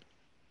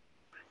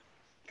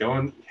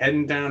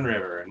 Heading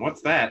downriver. And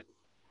what's that?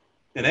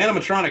 An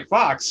animatronic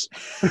fox.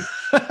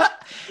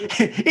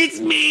 It's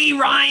me,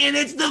 Ryan.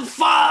 It's the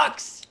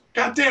fox.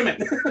 God damn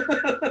it.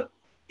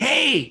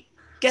 Hey,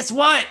 guess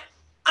what?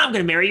 I'm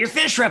going to marry your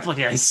fish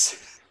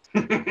replicas.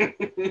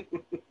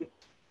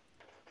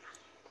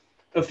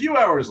 A few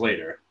hours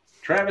later,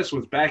 Travis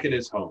was back at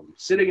his home,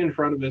 sitting in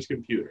front of his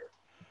computer,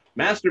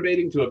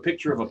 masturbating to a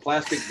picture of a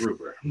plastic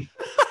grouper.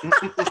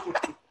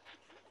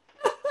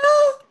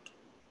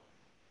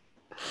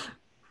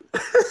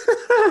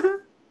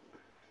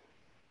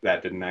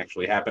 That didn't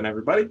actually happen,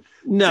 everybody.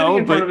 No, sitting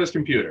in front of his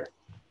computer.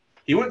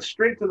 He went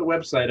straight to the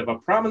website of a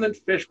prominent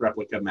fish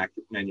replica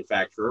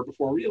manufacturer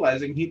before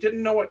realizing he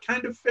didn't know what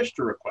kind of fish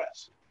to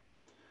request.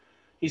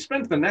 He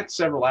spent the next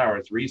several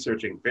hours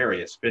researching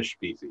various fish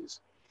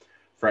species: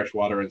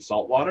 freshwater and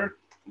saltwater,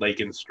 lake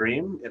and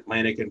stream,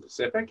 Atlantic and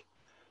Pacific.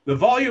 The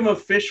volume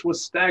of fish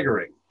was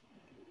staggering.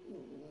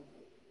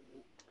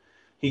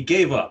 He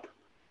gave up,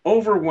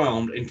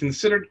 overwhelmed, and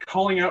considered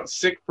calling out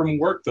sick from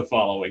work the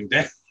following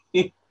day.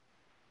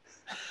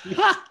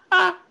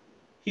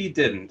 He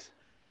didn't.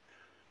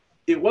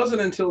 It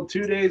wasn't until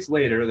 2 days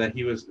later that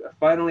he was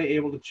finally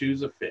able to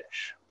choose a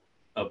fish,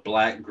 a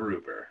black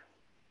grouper.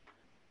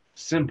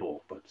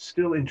 Simple, but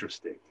still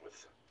interesting,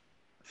 with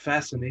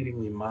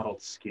fascinatingly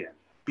mottled skin,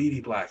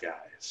 beady black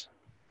eyes,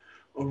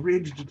 a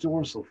ridged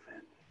dorsal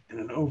fin, and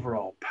an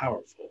overall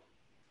powerful,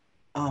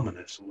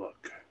 ominous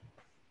look.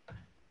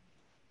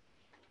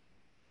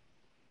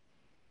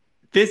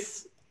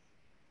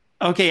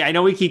 Okay, I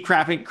know we keep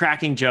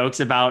cracking jokes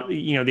about,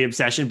 the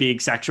obsession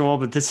being sexual,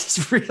 but this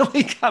is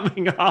really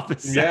coming off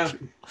as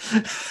sexual.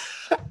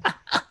 Yeah.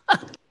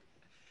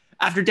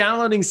 After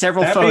downloading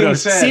several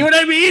photos. See what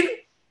I mean?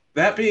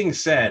 That being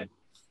said,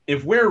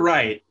 if we're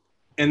right,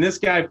 and this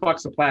guy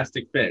fucks a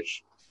plastic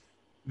fish,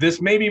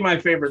 this may be my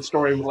favorite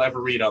story we'll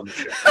ever read on the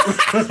show.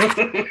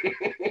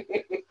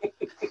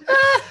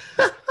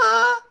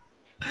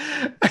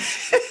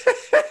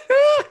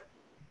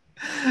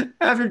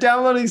 After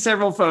downloading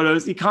several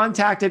photos, he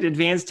contacted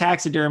Advanced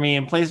Taxidermy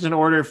and placed an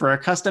order for a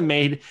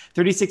custom-made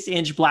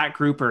 36-inch black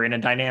grouper in a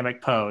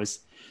dynamic pose.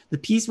 The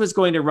piece was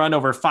going to run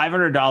over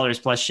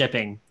 $500 plus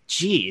shipping.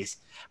 Jeez.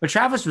 But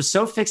Travis was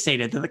so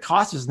fixated that the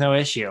cost was no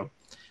issue.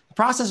 The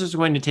process was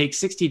going to take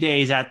 60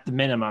 days at the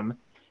minimum.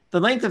 The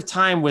length of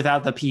time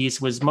without the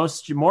piece was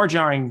more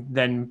jarring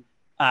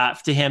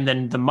to him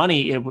than the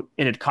money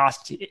it had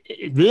cost.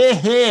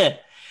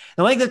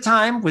 The length of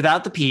time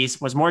without the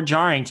piece was more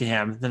jarring to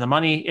him than the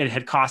money it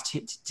had cost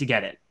to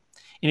get it.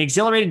 In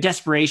exhilarated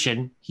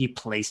desperation, he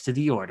placed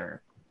the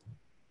order.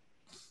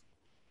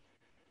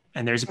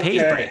 And there's a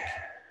page break.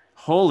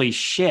 Holy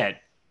shit.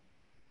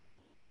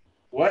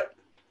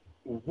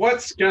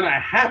 What's gonna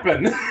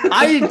happen?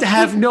 I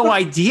have no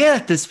idea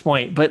at this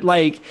point, but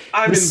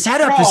the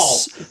setup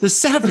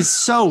is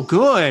so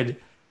good.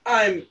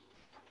 I'm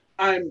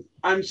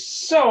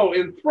so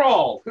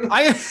enthralled.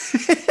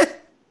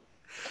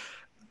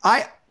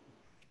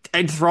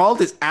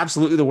 Enthralled is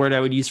absolutely the word I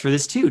would use for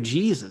this too.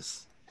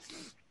 Jesus.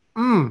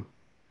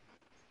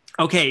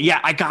 Okay,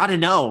 yeah, I gotta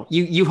know.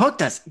 You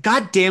hooked us.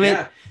 God damn it.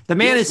 Yeah. The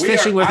man is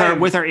fishing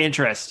with our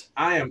interest.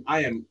 I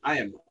am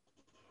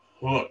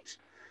hooked.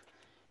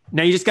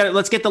 Now you just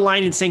let's get the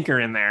line and sinker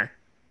in there.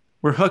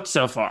 We're hooked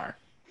so far.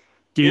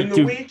 In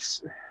the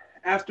weeks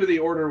after the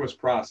order was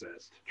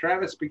processed,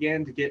 Travis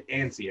began to get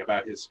antsy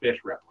about his fish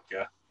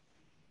replica.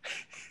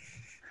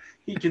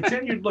 He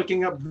continued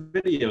looking up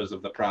videos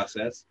of the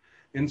process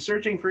and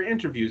searching for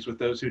interviews with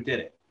those who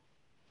did it.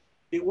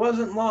 It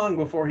wasn't long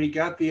before he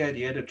got the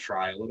idea to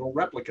try a little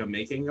replica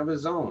making of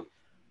his own.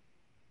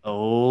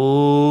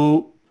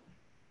 Oh.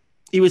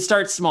 He would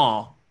start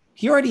small.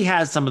 He already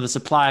has some of the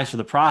supplies for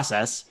the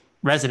process: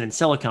 resin and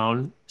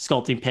silicone,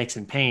 sculpting picks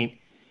and paint.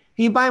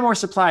 He'd buy more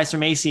supplies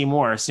from AC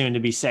Moore soon to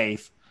be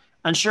safe.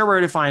 Unsure where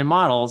to find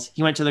models,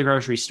 he went to the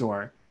grocery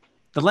store.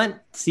 The Lent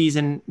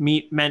season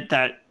meant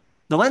that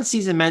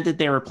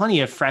there were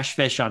plenty of fresh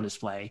fish on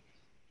display.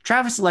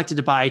 Travis elected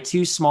to buy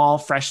 2 small,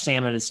 fresh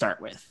salmon to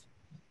start with.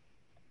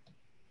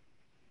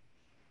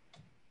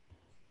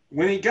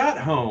 When he got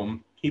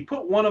home, he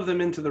put one of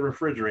them into the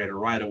refrigerator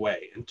right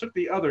away and took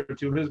the other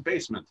to his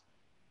basement.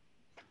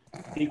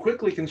 He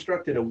quickly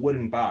constructed a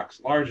wooden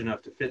box large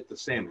enough to fit the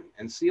salmon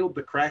and sealed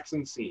the cracks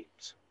and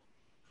seams.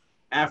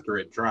 After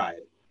it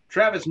dried,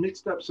 Travis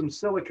mixed up some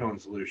silicone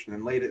solution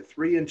and laid it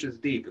 3 inches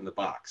deep in the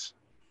box.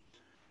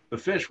 The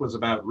fish was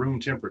about room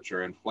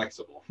temperature and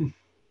flexible.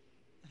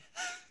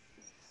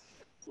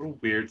 What a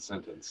weird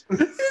sentence.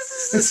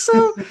 This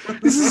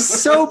is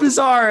so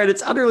bizarre, and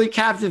it's utterly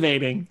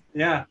captivating.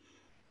 Yeah.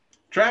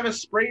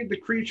 Travis sprayed the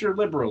creature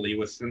liberally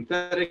with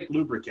synthetic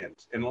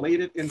lubricant and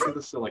laid it into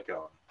the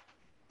silicone.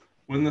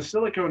 When the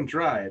silicone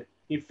dried,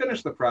 he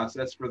finished the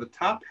process for the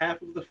top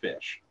half of the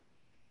fish.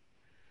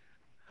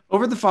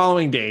 Over the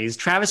following days,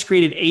 Travis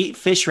created 8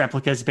 fish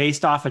replicas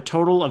based off a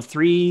total of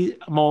 3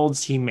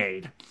 molds he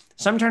made.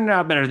 Some turned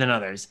out better than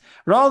others,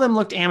 but all of them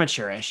looked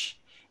amateurish.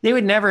 They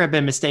would never have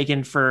been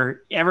mistaken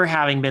for ever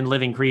having been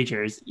living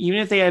creatures, even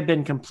if they had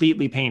been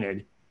completely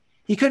painted.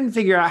 He couldn't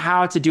figure out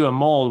how to do a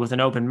mold with an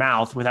open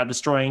mouth without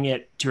destroying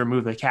it to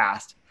remove the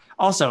cast.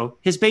 Also,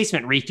 his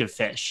basement reeked of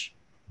fish.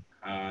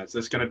 Is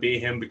this going to be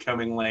him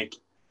becoming like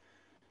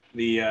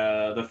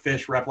the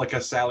fish replica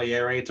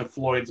Salieri to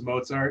Floyd's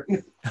Mozart?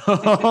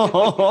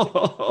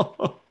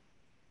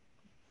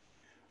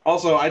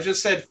 Also, I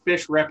just said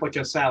fish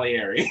replica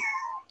Salieri.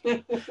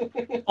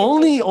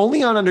 only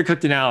on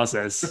Undercooked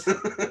Analysis.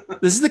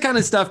 This is the kind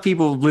of stuff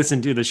people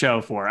listen to the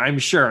show for, I'm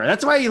sure.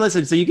 That's why you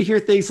listen, so you can hear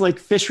things like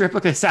fish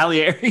replica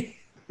Salieri.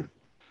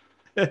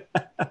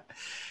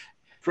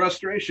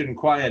 Frustration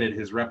quieted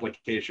his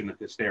replication of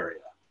hysteria.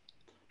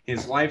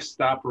 His life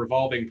stopped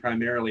revolving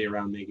primarily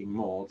around making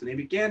molds, and he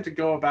began to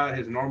go about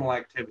his normal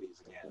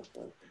activities again.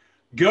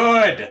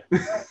 Good!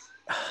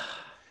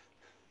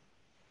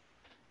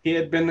 He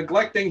had been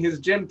neglecting his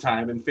gym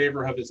time in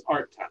favor of his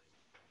art time.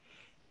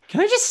 Can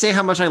I just say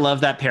how much I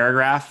love that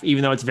paragraph,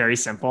 even though it's very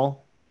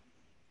simple?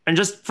 And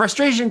just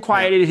frustration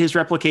quieted his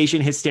replication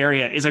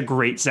hysteria is a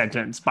great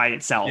sentence by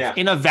itself. Yeah.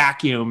 In a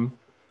vacuum.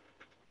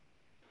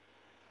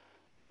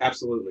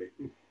 Absolutely.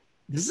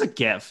 This is a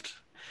gift.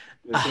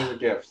 This is a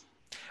gift.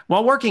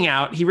 While working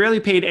out, he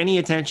rarely paid any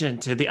attention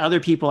to the other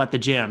people at the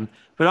gym.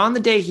 But on the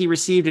day he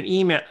received an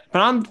email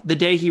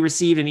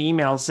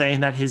saying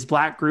that his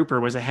black grouper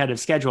was ahead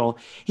of schedule,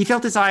 he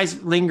felt his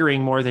eyes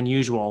lingering more than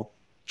usual.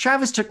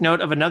 Travis took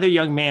note of another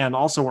young man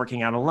also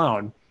working out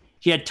alone.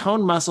 He had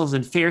toned muscles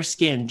and fair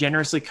skin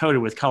generously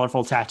coated with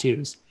colorful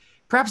tattoos.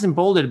 Perhaps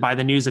emboldened by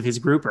the news of his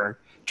grouper,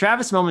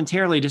 Travis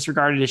momentarily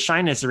disregarded his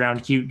shyness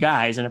around cute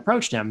guys and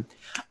approached him.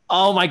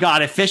 Oh my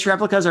God, if fish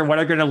replicas are what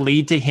are going to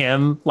lead to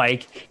him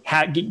like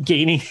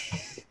gaining...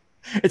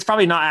 It's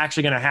probably not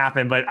actually going to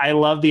happen, but I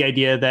love the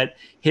idea that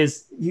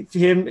his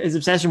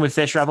obsession with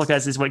fish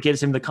replicas is what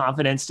gives him the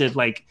confidence to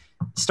like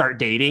start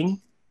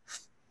dating.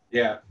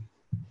 Yeah.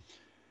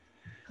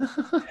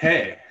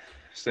 Hey,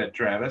 said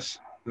Travis.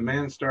 The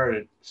man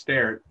stared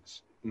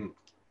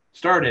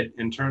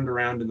and turned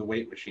around in the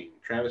weight machine.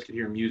 Travis could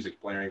hear music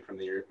blaring from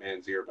the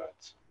man's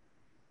earbuds.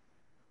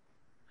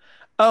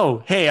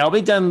 Oh, hey, I'll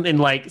be done in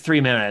like 3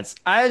 minutes.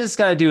 I just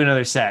got to do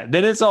another set.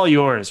 Then it's all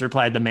yours,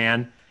 replied the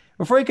man.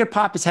 Before he could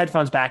pop his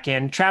headphones back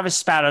in, Travis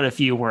spat out a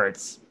few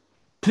words.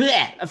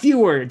 Blech, a few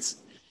words.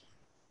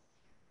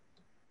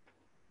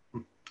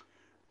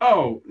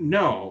 Oh,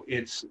 no,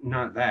 it's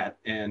not that.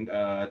 And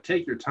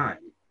take your time.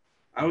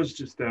 I was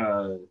just,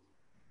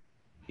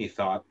 he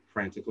thought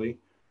frantically,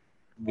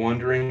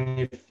 wondering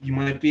if you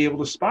might be able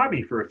to spot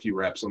me for a few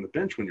reps on the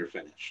bench when you're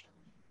finished.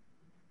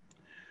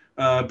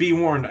 Be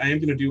warned, I am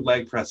going to do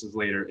leg presses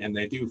later, and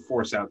they do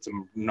force out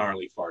some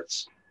gnarly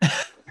farts.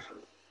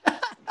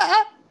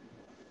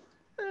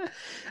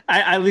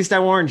 At least I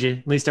warned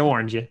you.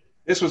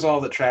 This was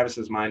all that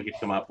Travis's mind could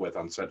come up with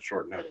on such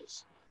short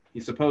notice. He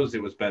supposed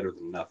it was better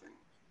than nothing.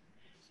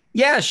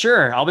 Yeah,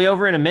 sure. I'll be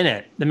over in a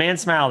minute. The man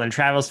smiled and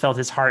Travis felt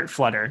his heart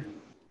flutter.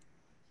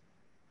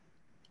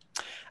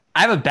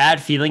 I have a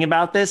bad feeling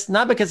about this.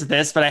 Not because of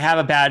this, but I have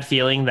a bad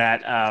feeling that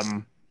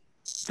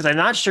because I'm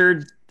not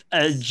sure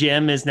a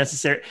gym is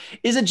necessary.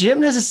 Is a gym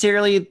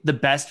necessarily the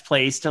best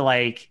place to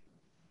like,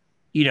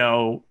 you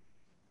know,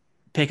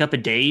 pick up a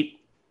date?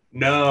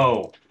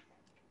 No.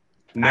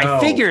 I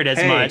figured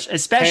as much,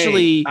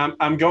 especially.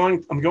 I'm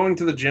going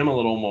to the gym a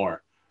little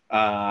more.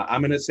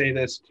 I'm going to say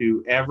this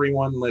to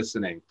everyone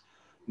listening.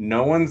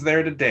 No one's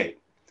there to date.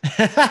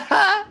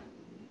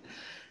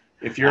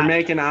 If you're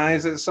making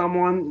eyes at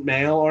someone,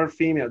 male or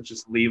female,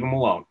 just leave them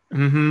alone.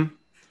 Mm-hmm.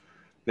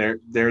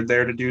 They're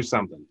there to do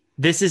something.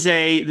 This is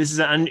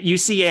an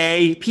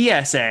UCA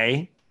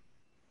PSA.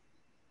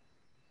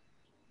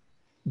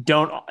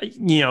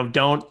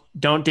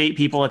 Don't date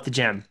people at the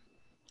gym.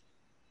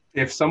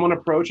 If someone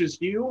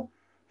approaches you,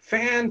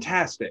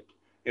 fantastic.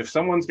 If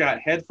someone's got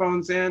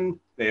headphones in,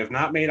 they have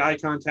not made eye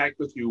contact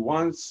with you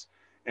once,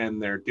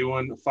 and they're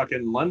doing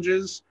fucking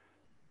lunges,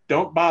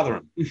 don't bother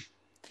them.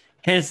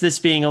 Hence this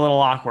being a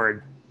little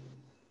awkward.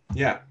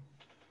 Yeah.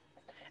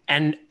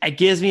 And it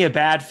gives me a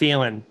bad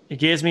feeling. It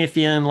gives me a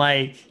feeling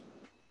like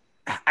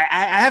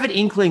I have an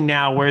inkling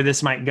now where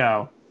this might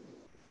go.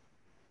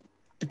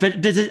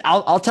 But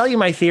I'll tell you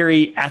my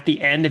theory at the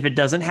end if it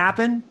doesn't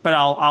happen, but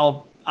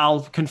I'll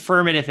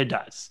confirm it if it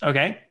does.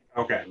 Okay?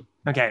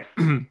 Okay.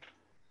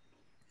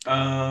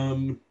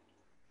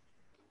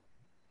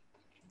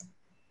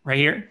 Right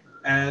here.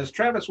 As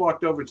Travis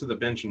walked over to the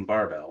bench and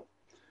barbell,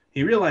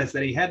 he realized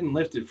that he hadn't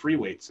lifted free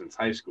weights since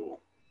high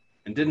school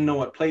and didn't know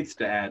what plates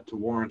to add to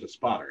warrant a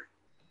spotter.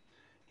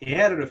 He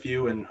added a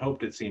few and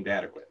hoped it seemed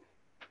adequate.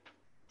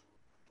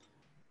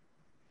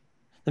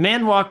 The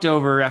man walked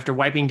over after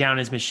wiping down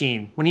his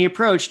machine. When he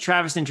approached,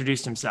 Travis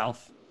introduced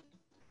himself.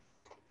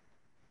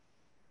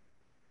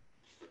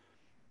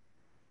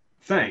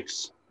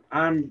 Thanks.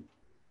 I'm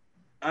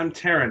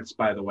Terrence,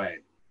 by the way.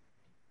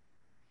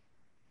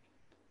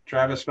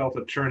 Travis felt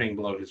a churning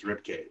below his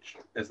ribcage,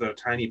 as though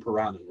tiny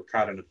piranha were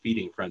caught in a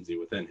feeding frenzy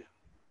within him.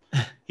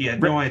 He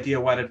had no idea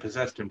what had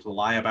possessed him to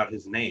lie about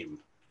his name.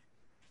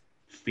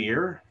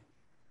 Fear?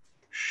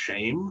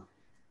 Shame?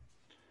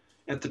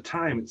 At the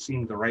time, it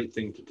seemed the right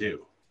thing to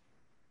do.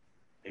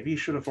 Maybe he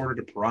should have ordered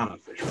a piranha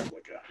fish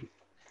replica.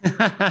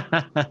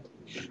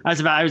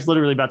 I was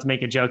literally about to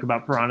make a joke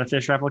about piranha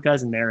fish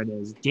replicas, and there it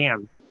is.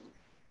 Damn,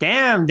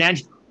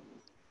 Daniel.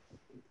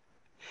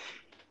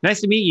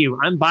 Nice to meet you.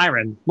 I'm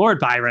Byron, Lord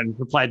Byron,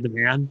 replied the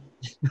man.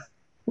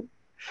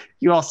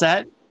 You all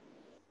set?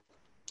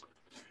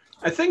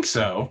 I think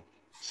so,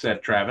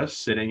 said Travis,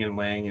 sitting and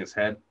laying his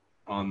head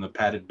on the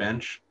padded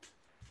bench.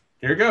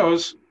 Here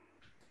goes.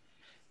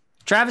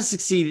 Travis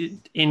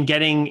succeeded in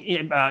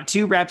getting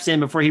 2 reps in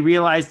before he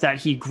realized that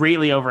he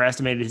greatly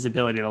overestimated his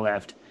ability to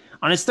lift.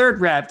 On his 3rd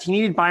rep, he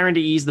needed Byron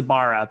to ease the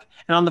bar up,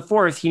 and on the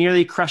 4th, he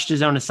nearly crushed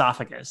his own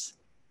esophagus.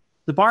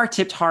 The bar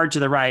tipped hard to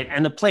the right,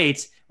 and the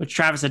plates, which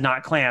Travis had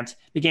not clamped,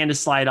 began to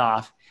slide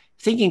off.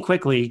 Thinking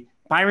quickly,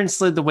 Byron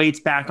slid the weights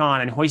back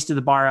on and hoisted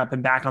the bar up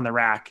and back on the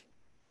rack.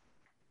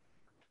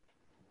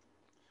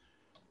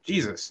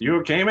 Jesus, you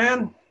okay,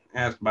 man?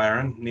 Asked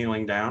Byron,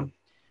 kneeling down.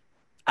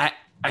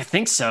 I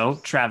think so,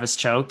 Travis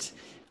choked.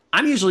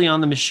 I'm usually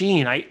on the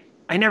machine. I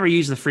never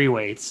use the free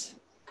weights.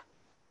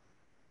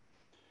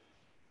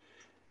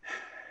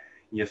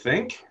 You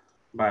think?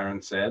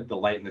 Byron said. The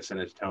lightness in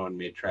his tone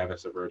made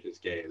Travis avert his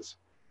gaze.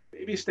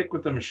 Maybe stick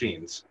with the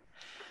machines.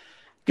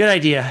 Good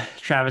idea,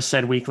 Travis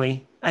said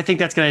weakly. I think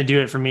that's going to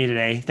do it for me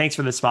today. Thanks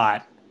for the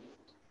spot.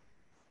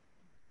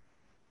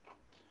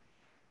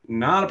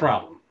 Not a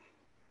problem.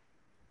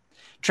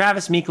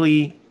 Travis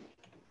meekly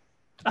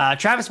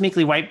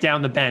wiped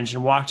down the bench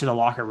and walked to the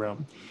locker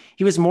room.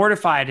 He was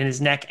mortified and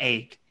his neck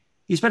ached.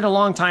 He spent a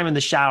long time in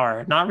the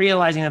shower, not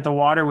realizing that the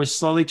water was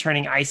slowly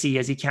turning icy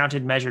as he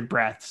counted measured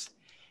breaths.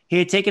 He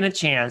had taken a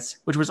chance,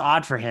 which was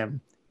odd for him.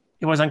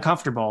 It was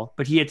uncomfortable,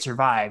 but he had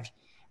survived.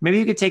 Maybe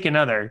he could take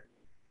another.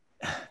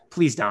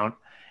 Please don't.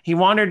 He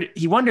wondered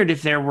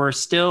if there may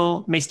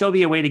still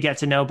be a way to get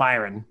to know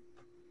Byron.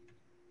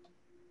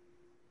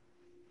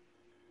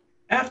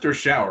 After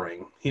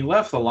showering, he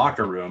left the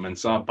locker room and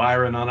saw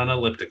Byron on an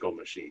elliptical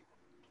machine.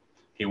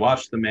 He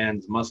watched the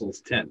man's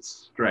muscles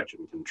tense, stretch,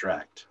 and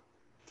contract.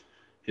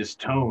 His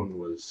tone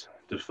was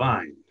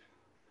defined,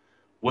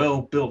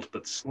 well-built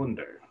but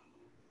slender.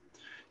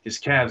 His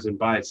calves and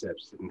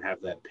biceps didn't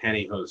have that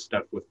pantyhose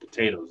stuffed with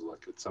potatoes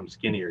look that some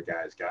skinnier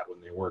guys got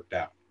when they worked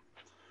out.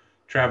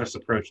 Travis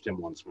approached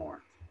him once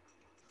more.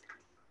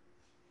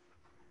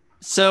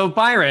 So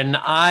Byron,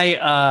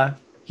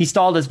 he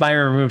stalled as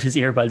Byron removed his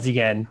earbuds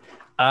again.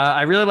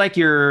 I really like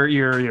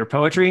your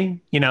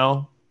poetry.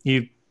 You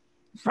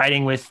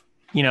writing with,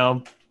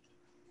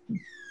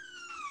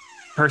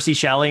 Percy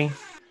Shelley.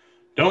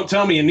 Don't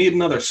tell me you need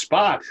another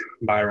spot,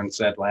 Byron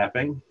said,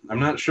 laughing. I'm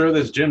not sure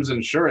this gym's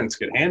insurance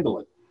could handle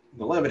it.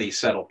 The levity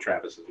settled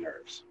Travis's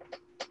nerves.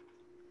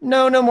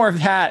 No more of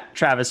that,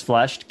 Travis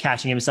flushed,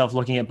 catching himself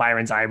looking at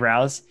Byron's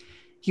eyebrows.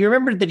 He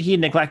remembered that he had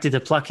neglected to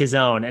pluck his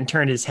own and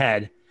turned his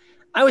head.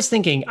 I was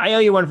thinking, I owe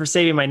you one for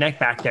saving my neck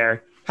back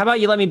there. How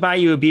about you let me buy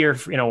you a beer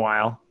in a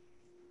while?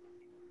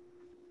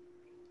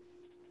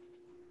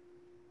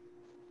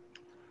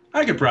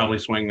 I could probably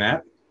swing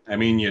that. I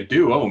mean, you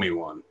do owe me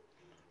one,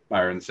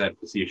 Byron said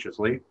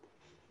facetiously.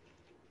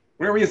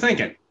 Where were you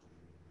thinking?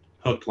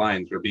 Hooked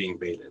lines were being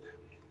baited,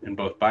 and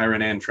both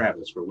Byron and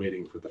Travis were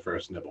waiting for the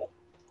first nibble.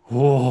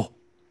 Oh.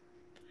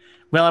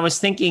 Well, I was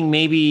thinking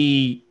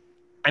maybe,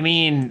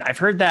 I've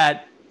heard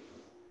that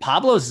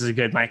Pablo's is a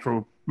good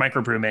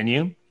microbrew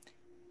menu.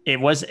 It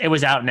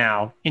was out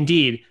now.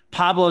 Indeed,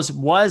 Pablo's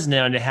was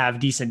known to have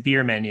decent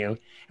beer menu.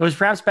 It was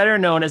perhaps better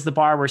known as the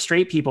bar where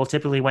straight people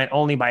typically went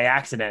only by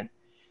accident.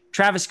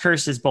 Travis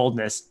cursed his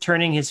boldness,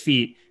 turning his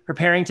feet,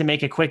 preparing to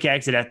make a quick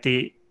exit at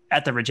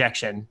the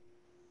rejection.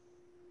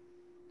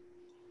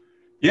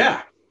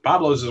 Yeah,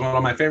 Pablo's is one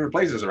of my favorite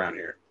places around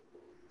here.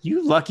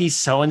 You lucky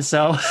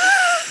so-and-so.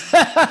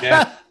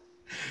 Yeah.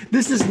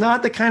 This is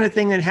not the kind of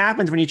thing that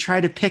happens when you try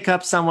to pick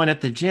up someone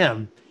at the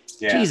gym.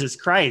 Yeah. Jesus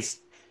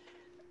Christ.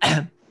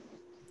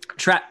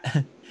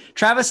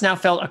 Travis now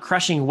felt a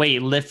crushing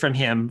weight lift from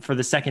him for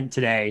the second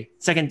today.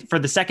 Second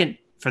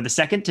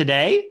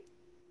today?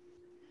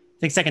 I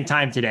think second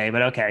time today,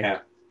 but okay. Yeah.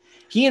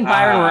 He and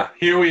Byron were...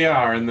 Here we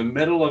are in the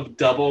middle of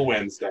Double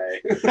Wednesday.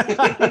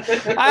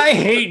 I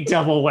hate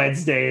Double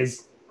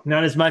Wednesdays.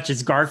 Not as much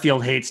as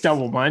Garfield hates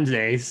Double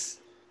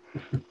Mondays.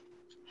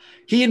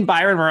 He and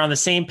Byron were on the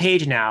same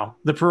page now.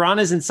 The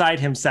piranhas inside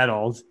him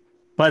settled,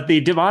 but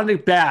the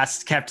demonic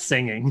bass kept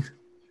singing.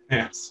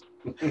 Yes.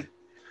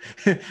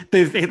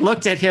 It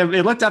looked at him.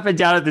 It looked up and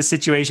down at the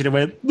situation and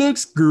went,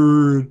 "Looks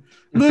good.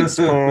 Looks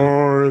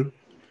good."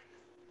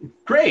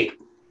 Great,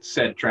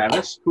 said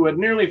Travis, who had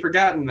nearly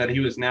forgotten that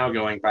he was now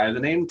going by the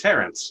name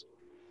Terrence.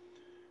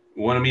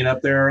 Want to meet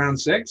up there around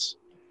 6?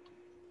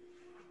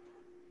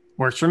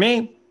 Works for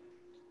me.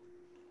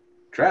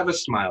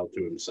 Travis smiled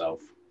to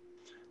himself.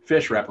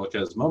 Fish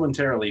replicas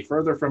momentarily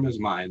further from his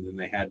mind than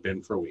they had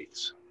been for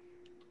weeks.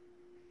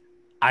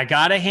 I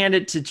gotta hand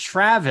it to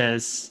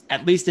Travis.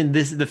 At least in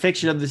the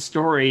fiction of the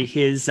story,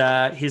 his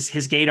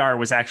gaydar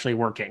was actually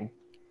working.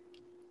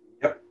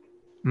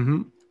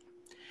 Mm-hmm.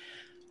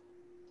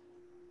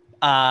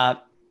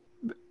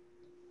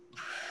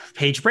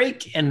 Page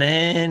break, and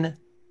then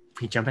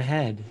we jump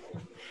ahead.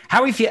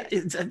 How we feel,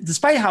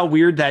 despite how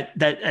weird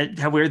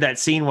that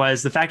scene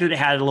was, the fact that it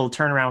had a little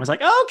turnaround was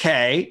like,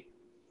 okay,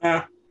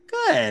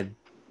 good.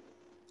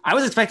 I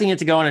was expecting it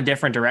to go in a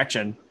different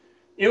direction.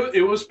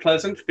 It was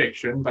pleasant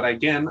fiction, but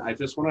again, I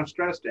just want to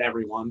stress to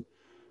everyone,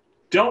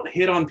 don't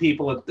hit on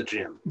people at the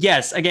gym.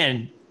 Yes,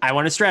 again, I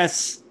want to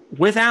stress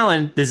with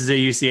Alan, this is a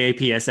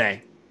UCA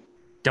PSA.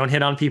 Don't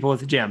hit on people at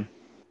the gym.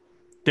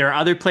 There are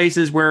other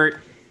places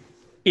where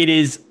it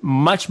is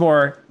much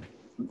more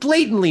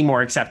blatantly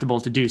more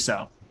acceptable to do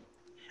so.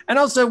 And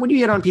also, when you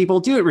hit on people,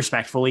 do it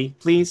respectfully,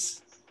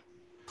 please.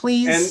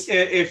 Please.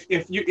 And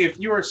if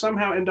you are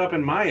somehow end up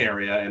in my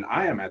area and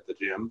I am at the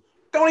gym,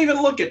 don't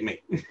even look at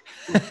me.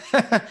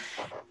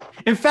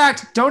 In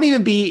fact, don't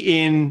even be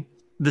in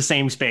the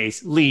same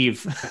space.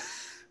 Leave.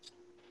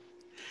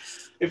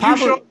 If you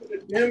show up at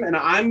the gym and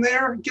I'm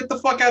there, get the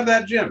fuck out of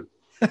that gym.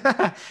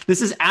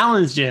 This is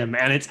Alan's gym,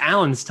 and it's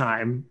Alan's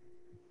time.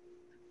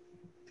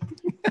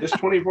 This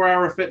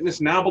 24-hour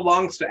fitness now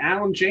belongs to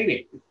Alan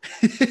Janey.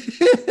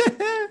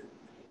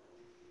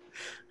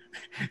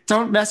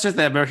 Don't mess with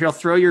him, or he'll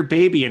throw your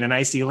baby in an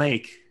icy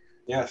lake.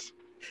 Yes.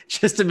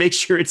 Just to make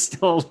sure it's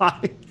still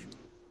alive.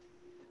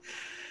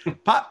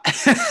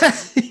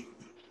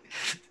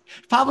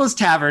 Pablo's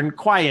Tavern,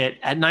 quiet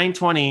at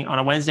 9:20 on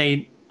a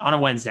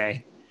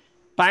Wednesday.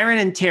 Byron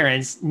and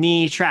Terrence,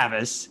 nee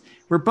Travis,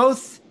 were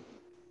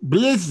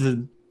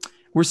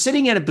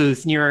sitting at a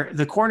booth near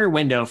the corner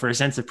window for a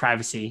sense of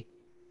privacy.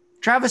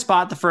 Travis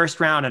bought the first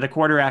round at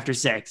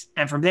 6:15,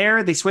 and from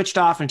there they switched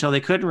off until they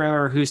couldn't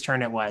remember whose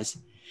turn it was.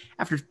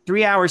 After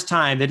 3 hours'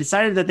 time, they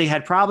decided that they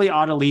had probably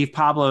ought to leave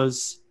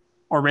Pablo's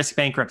or risk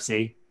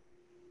bankruptcy.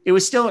 It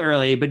was still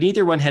early, but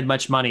neither one had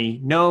much money,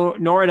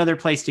 nor another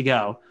place to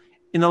go.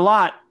 In the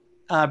lot,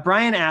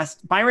 Byron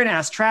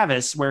asked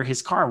Travis where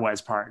his car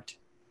was parked.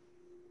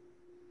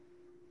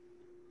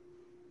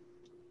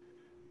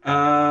 I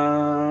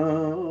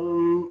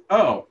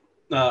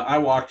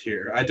walked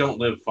here. I don't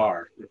live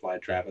far,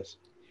 replied Travis.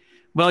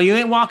 Well, you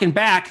ain't walking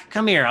back.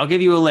 Come here, I'll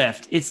give you a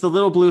lift. It's the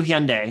little blue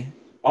Hyundai.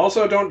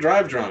 Also, don't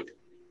drive drunk.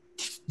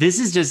 This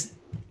is just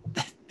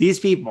these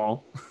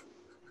people.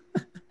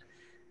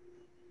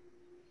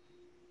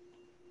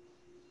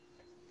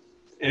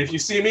 And if you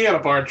see me at a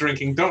bar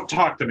drinking, don't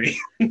talk to me.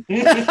 No,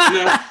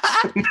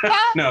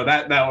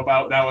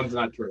 that one's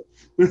not true.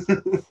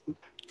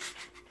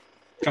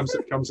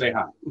 Come say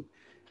hi.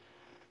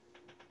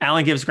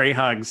 Alan gives great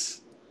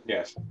hugs.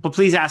 Yes. But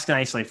please ask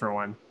nicely for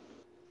one.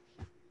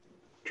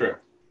 True.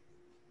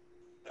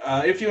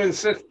 If you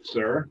insist,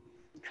 sir,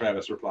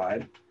 Travis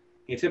replied.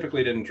 He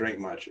typically didn't drink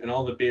much, and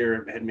all the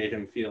beer had made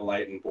him feel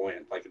light and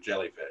buoyant, like a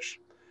jellyfish.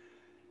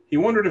 He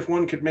wondered if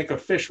one could make a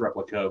fish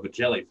replica of a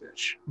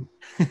jellyfish.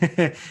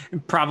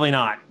 Probably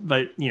not,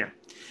 but, you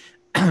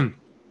know.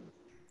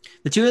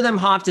 The two of them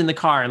hopped in the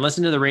car and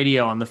listened to the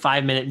radio on the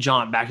 5-minute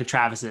jaunt back to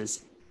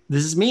Travis's.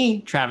 This is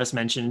me, Travis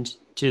motioned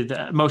to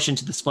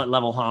the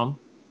split-level home.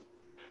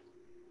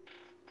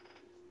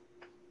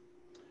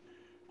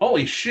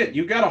 Holy shit,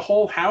 you got a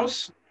whole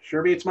house?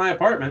 Sure beats my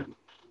apartment.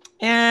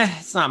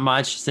 It's not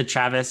much, said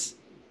Travis.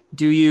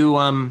 Do you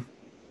want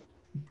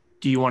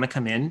to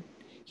come in?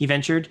 He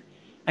ventured.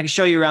 I can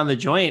show you around the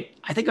joint.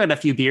 I think I had a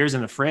few beers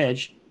in the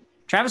fridge.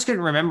 Travis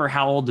couldn't remember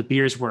how old the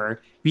beers were,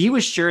 but he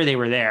was sure they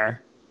were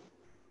there.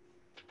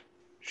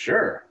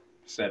 Sure,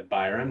 said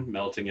Byron,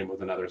 melting him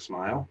with another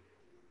smile.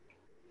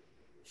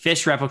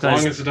 Fish replicas.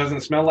 As long as it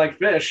doesn't smell like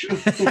fish.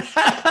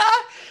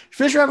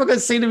 Fish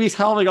replicas seem to be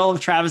solving all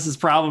of Travis's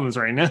problems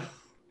right now.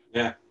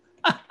 Yeah.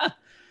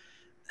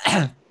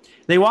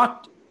 They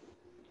walked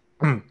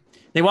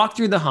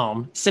through the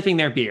home, sipping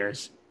their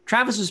beers.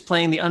 Travis was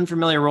playing the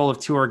unfamiliar role of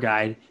tour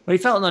guide, but he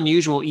felt an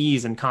unusual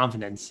ease and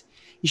confidence.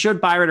 He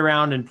showed Byron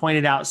around and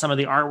pointed out some of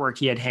the artwork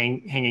he had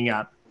hanging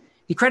up.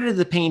 He credited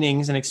the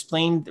paintings and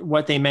explained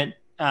what they meant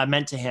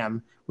to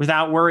him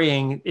without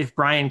worrying if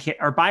Byron cared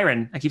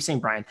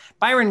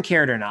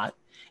or not.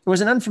 It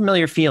was an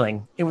unfamiliar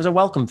feeling. It was a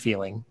welcome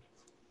feeling.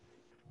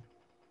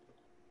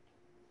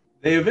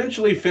 They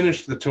eventually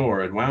finished the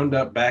tour and wound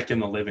up back in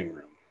the living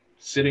room,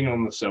 sitting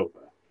on the sofa.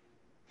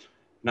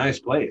 Nice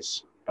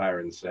place,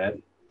 Byron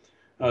said.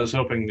 I was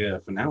hoping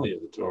the finale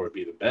of the tour would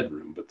be the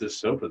bedroom, but this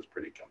sofa's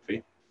pretty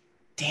comfy.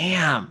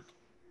 Damn.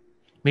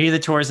 Maybe the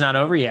tour's not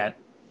over yet.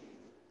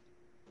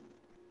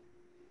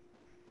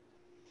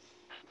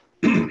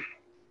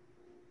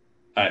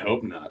 I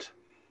hope not.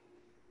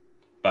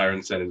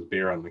 Byron set his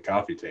beer on the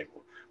coffee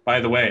table. By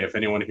the way, if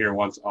anyone here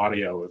wants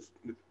audio of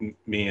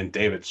me and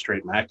David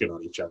straight macking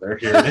on each other,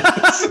 here it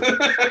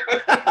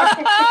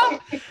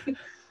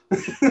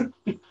is.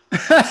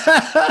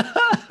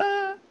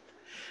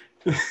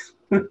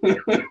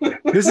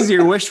 This is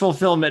your wish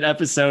fulfillment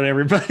episode,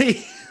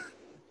 everybody.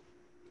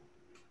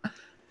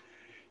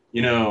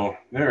 You know,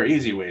 there are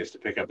easy ways to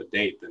pick up a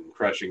date than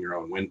crushing your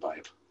own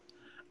windpipe.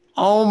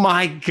 Oh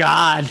my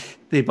God.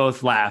 They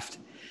both laughed.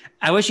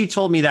 I wish you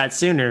told me that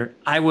sooner.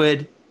 I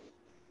would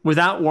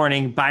Without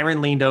warning,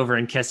 Byron leaned over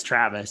and kissed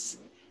Travis.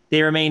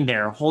 They remained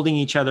there, holding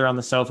each other on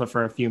the sofa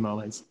for a few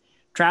moments.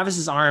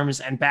 Travis's arms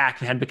and back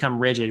had become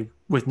rigid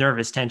with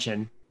nervous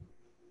tension.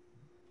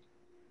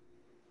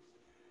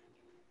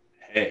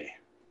 Hey,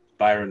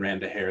 Byron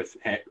ran a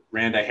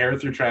hair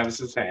through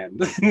Travis's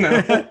hand.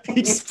 No.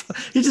 he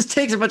just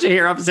takes a bunch of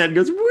hair off his head and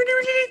goes,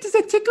 does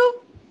that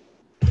tickle?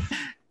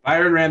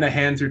 Byron ran a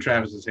hand through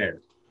Travis's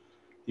hair.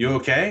 You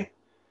okay,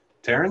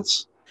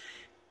 Terrence?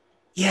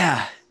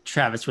 Yeah,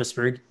 Travis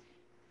whispered.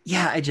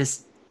 Yeah, I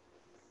just.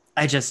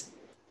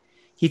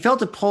 He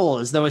felt a pull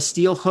as though a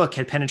steel hook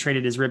had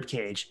penetrated his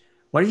ribcage.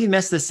 What if he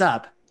messed this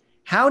up?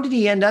 How did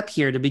he end up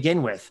here to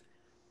begin with?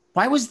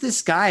 Why was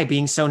this guy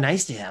being so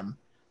nice to him?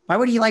 Why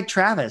would he like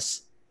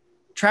Travis?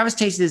 Travis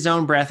tasted his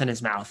own breath in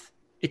his mouth.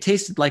 It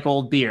tasted like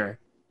old beer.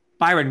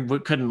 Byron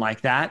couldn't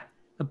like that.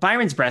 But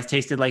Byron's breath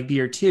tasted like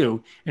beer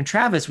too, and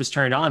Travis was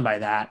turned on by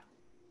that.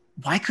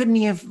 Why couldn't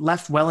he have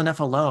left well enough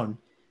alone?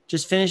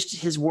 Just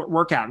finished his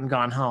workout and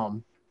gone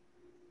home.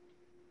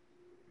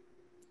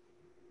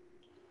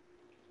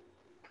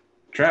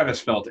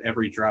 Travis felt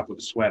every drop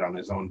of sweat on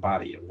his own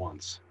body at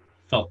once,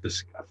 felt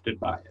disgusted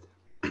by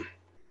it.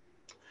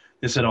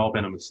 This had all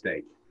been a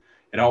mistake.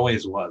 It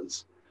always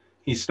was.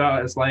 He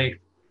saw his life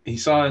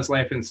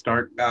in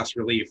stark bas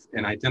relief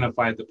and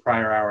identified the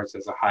prior hours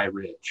as a high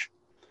ridge.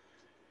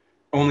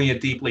 Only a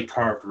deeply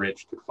carved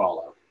ridge could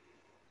follow.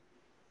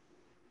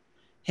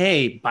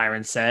 Hey,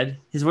 Byron said.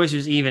 His voice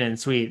was even and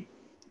sweet.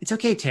 It's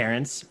okay,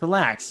 Terrence.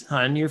 Relax,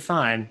 hun. You're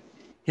fine.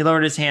 He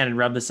lowered his hand and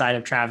rubbed the side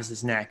of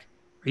Travis's neck.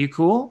 Are you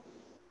cool?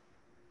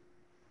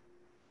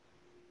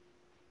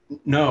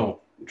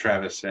 No,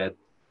 Travis said.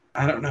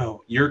 I don't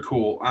know. You're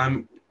cool.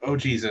 Oh,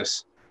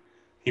 Jesus.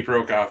 He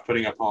broke off,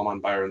 putting a palm on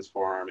Byron's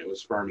forearm. It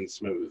was firm and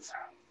smooth.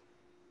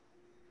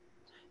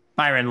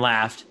 Byron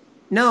laughed.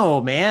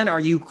 No, man. Are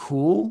you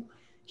cool?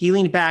 He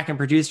leaned back and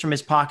produced from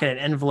his pocket an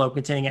envelope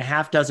containing a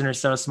half dozen or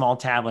so small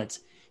tablets.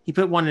 He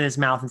put one in his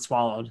mouth and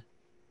swallowed.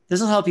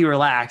 This'll help you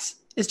relax.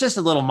 It's just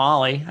a little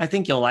Molly. I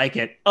think you'll like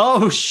it.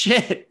 Oh,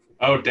 shit.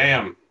 Oh,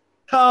 damn.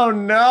 Oh,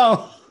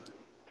 no.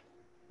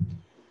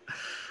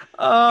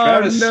 Oh,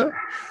 Travis,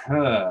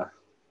 no.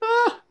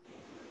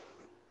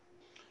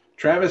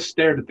 Travis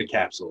stared at the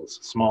capsules,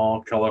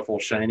 small, colorful,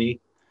 shiny.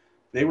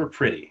 They were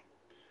pretty.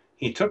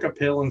 He took a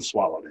pill and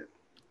swallowed it.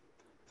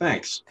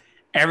 Thanks.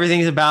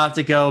 Everything's about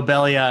to go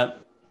belly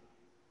up,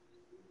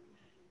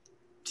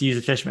 to use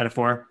a fish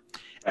metaphor.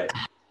 Right.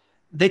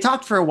 They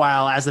talked for a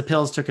while as the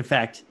pills took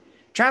effect.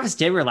 Travis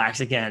did relax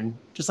again,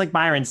 just like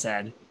Byron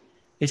said.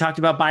 They talked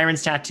about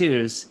Byron's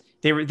tattoos.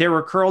 There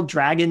were curled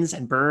dragons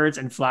and birds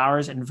and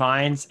flowers and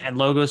vines and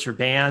logos for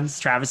bands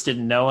Travis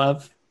didn't know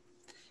of.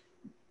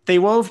 They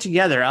wove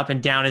together up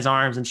and down his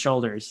arms and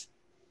shoulders.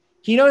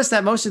 He noticed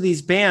that most of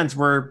these bands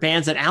were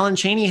bands that Alan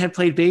Chaney had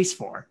played bass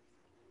for.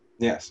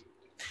 Yes.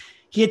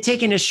 He had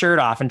taken his shirt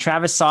off, and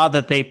Travis saw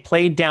that they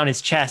played down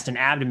his chest and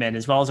abdomen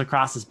as well as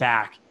across his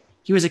back.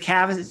 He was a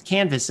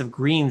canvas of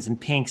greens and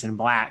pinks and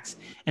blacks,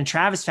 and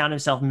Travis found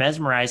himself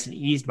mesmerized and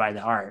eased by the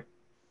art.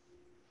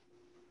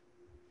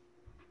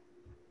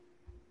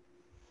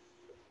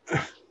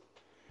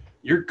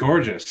 You're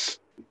gorgeous,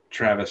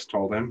 Travis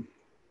told him.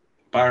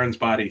 Byron's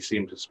body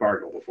seemed to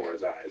sparkle before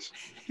his eyes.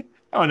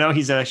 Oh, no,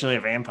 he's actually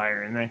a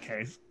vampire in that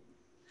case.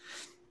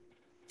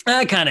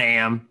 I kind of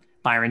am,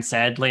 Byron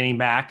said, leaning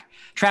back.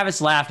 Travis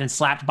laughed and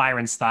slapped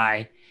Byron's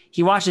thigh.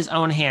 He watched his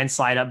own hand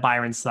slide up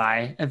Byron's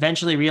thigh,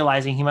 eventually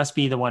realizing he must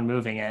be the one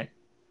moving it.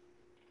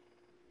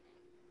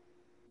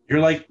 You're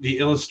like the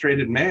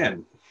illustrated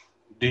man.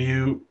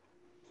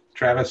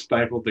 Travis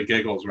stifled the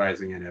giggles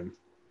rising in him.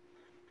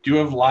 Do you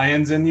have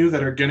lions in you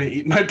that are going to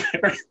eat my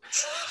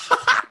parents?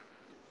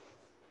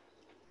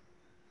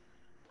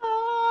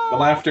 The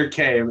laughter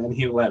came and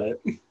he let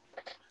it.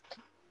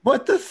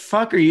 What the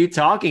fuck are you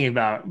talking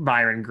about?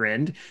 Byron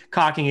grinned,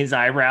 cocking his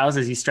eyebrows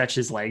as he stretched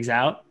his legs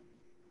out.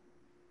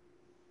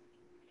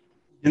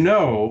 You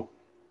know,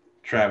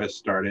 Travis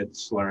started,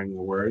 slurring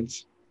the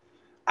words.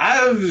 I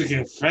have a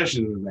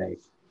confession to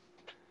make.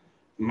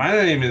 My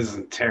name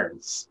isn't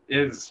Terrence.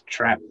 It's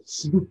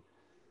Travis.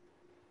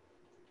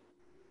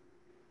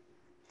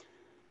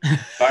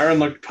 Byron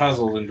looked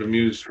puzzled and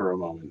bemused for a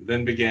moment,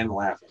 then began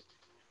laughing.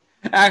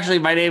 Actually,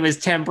 my name is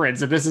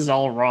Temperance, and this is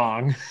all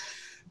wrong.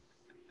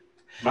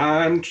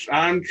 I'm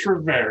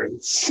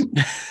Treverance.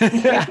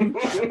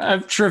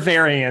 I'm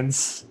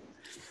Trevarians.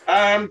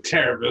 I'm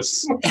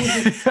Tervis.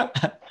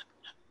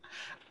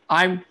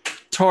 I'm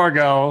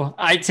Torgo.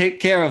 I take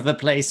care of the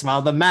place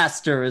while the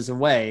master is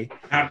away.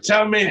 Now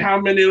tell me how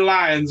many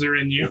lions are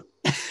in you.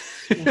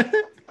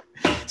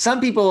 Some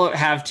people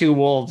have 2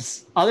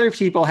 wolves. Other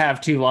people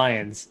have 2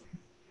 lions.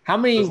 How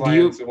many Those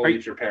lions will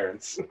eat your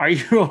parents. Are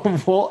you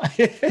a wolf?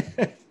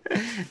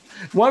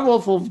 One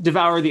wolf will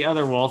devour the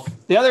other wolf.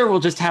 The other will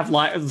just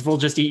will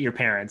just eat your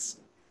parents.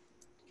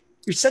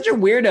 You're such a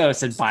weirdo,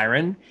 said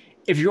Byron.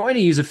 If you're going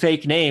to use a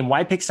fake name,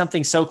 why pick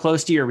something so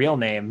close to your real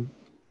name?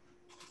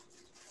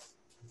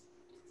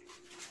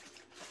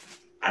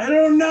 I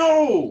don't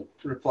know,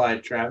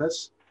 replied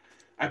Travis.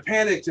 I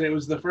panicked and it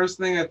was the first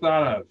thing I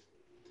thought of.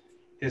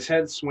 His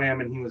head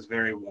swam and he was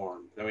very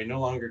warm, though he no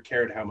longer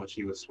cared how much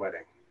he was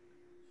sweating.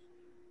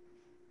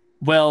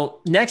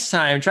 Well, next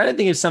time, try to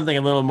think of something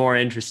a little more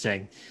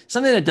interesting.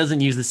 Something that doesn't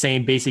use the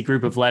same basic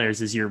group of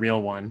letters as your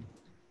real one.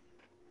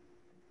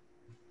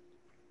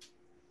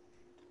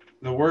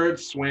 The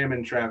words swam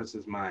in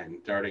Travis's mind,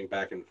 darting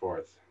back and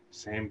forth.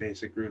 Same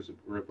basic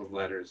group of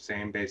letters,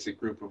 same basic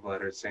group of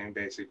letters, same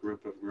basic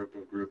grouper.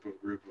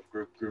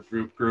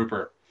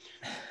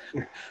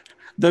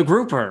 The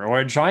grouper, or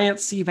a giant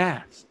sea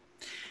bass.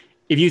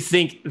 If you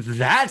think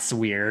that's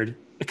weird,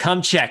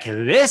 come check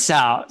this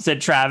out,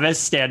 said Travis,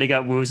 standing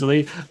up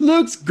woozily.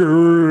 Looks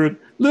good.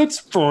 Looks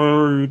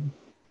fine.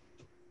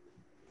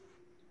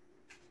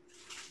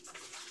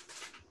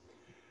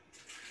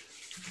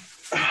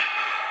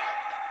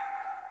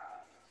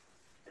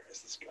 Where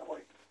is this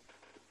going?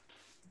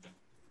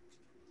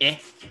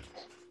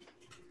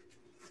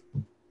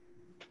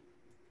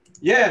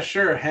 Yeah,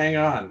 sure, hang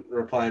on,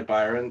 replied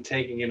Byron,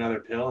 taking another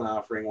pill and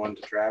offering one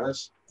to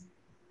Travis.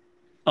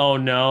 Oh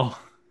no.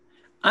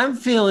 I'm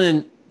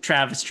feeling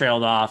Travis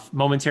trailed off,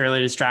 momentarily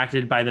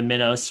distracted by the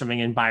minnows swimming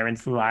in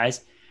Byron's blue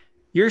eyes.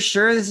 You're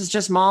sure this is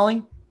just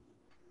Molly?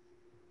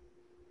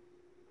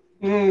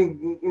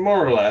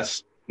 More or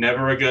less.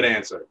 Never a good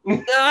answer.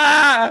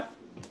 Ah!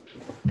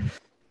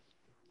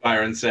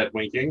 Byron said,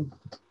 winking.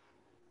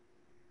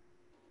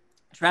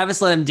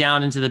 Travis led him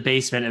down into the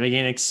basement and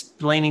began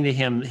explaining to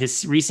him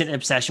his recent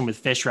obsession with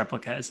fish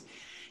replicas.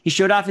 He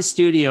showed off his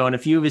studio and a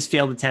few of his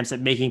failed attempts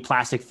at making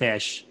plastic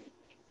fish.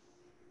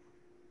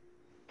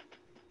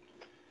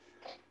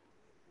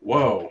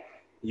 Whoa,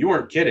 you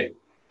weren't kidding.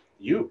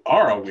 You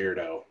are a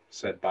weirdo,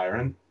 said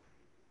Byron.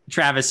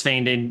 Travis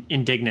feigned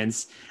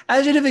indignance.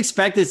 As you'd have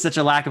expected such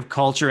a lack of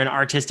culture and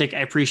artistic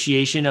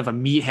appreciation of a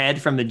meathead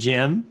from the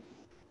gym.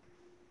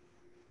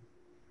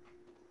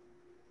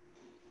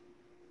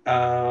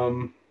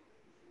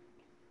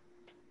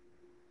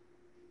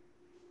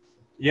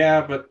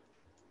 Yeah, but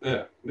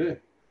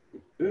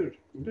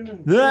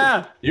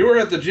you were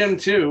at the gym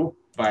too,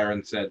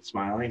 Byron said,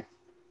 smiling.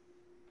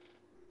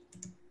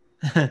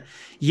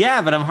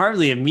 Yeah, but I'm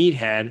hardly a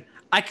meathead.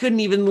 I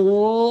couldn't even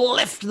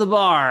lift the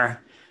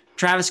bar.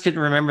 Travis couldn't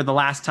remember the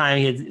last time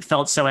he had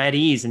felt so at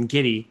ease and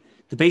giddy.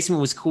 The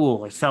basement was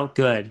cool. It felt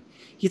good.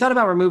 He thought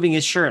about removing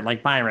his shirt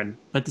like Byron,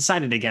 but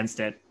decided against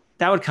it.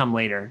 That would come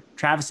later.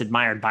 Travis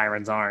admired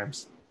Byron's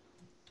arms.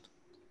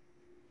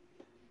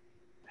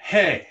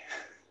 Hey,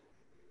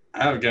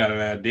 I've got an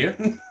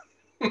idea.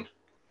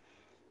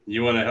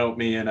 You want to help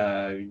me in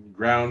a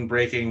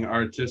groundbreaking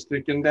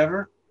artistic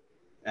endeavor?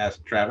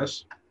 Asked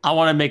Travis. I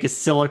want to make a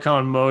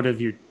silicone mold of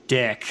your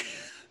dick.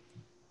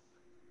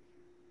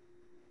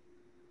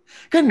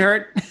 Couldn't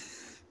hurt.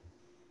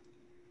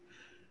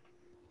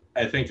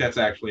 I think that's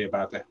actually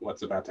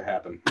what's about to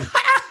happen.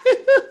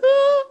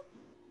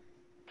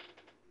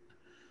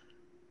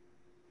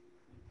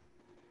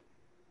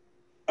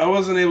 I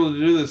wasn't able to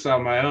do this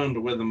on my own,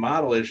 but with a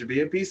model, it should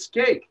be a piece of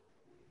cake.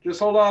 Just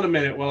hold on a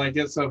minute while I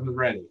get something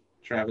ready,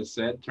 Travis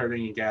said,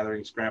 turning and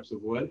gathering scraps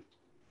of wood.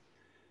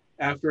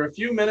 After a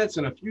few minutes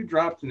and a few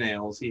dropped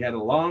nails, he had a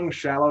long,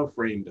 shallow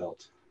frame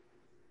built.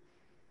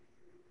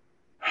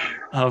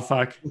 Oh,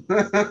 fuck.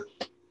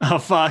 Oh,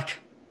 fuck.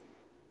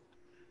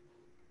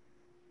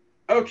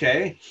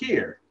 Okay,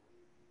 here.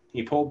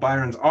 He pulled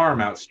Byron's arm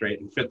out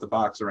straight and fit the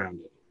box around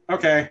it.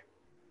 Okay.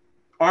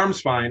 Arm's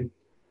fine.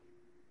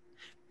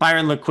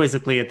 Byron looked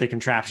quizzically at the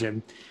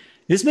contraption.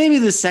 This may be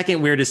the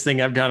second weirdest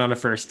thing I've done on a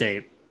first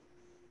date.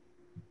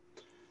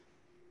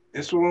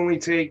 This will only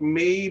take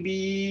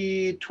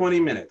maybe 20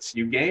 minutes.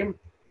 You game?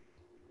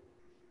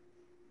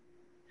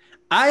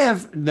 I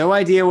have no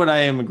idea what I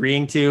am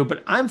agreeing to,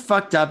 but I'm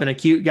fucked up in a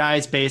cute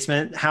guy's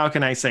basement. How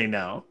can I say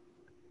no?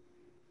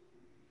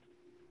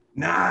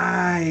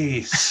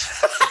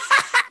 Nice.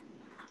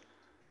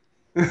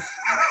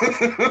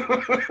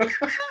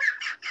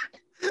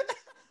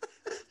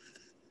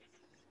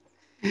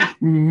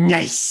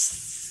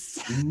 Nice.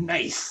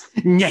 Nice.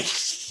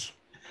 Nice.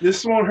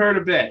 This won't hurt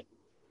a bit.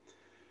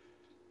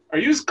 Are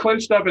you as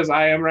clenched up as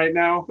I am right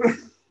now?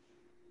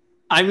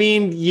 I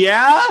mean,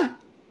 yeah.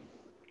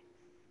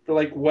 For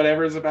like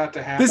whatever's about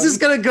to happen. This is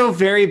going to go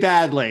very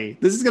badly.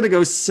 This is going to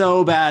go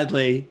so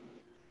badly.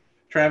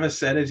 Travis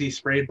said as he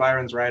sprayed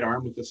Byron's right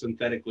arm with the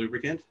synthetic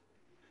lubricant.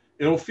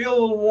 It'll feel a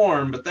little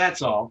warm, but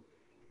that's all.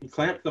 He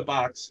clamped the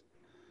box,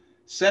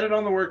 set it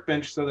on the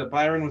workbench so that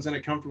Byron was in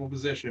a comfortable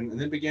position, and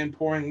then began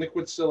pouring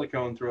liquid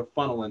silicone through a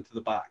funnel into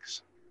the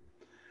box.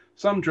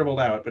 Some dribbled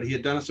out, but he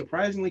had done a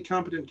surprisingly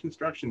competent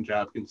construction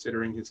job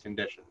considering his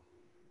condition.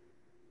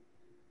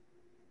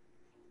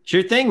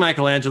 Sure thing,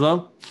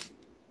 Michelangelo.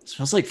 It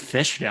smells like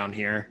fish down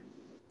here.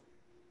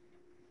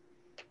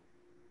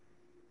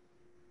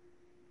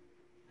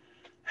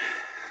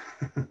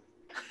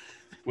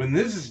 When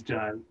this is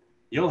done,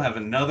 you'll have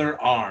another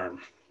arm,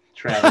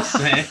 Travis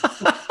said.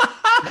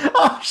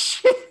 Oh,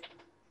 shit.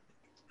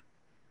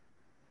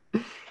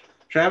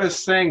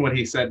 Travis sang what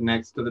he said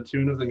next to the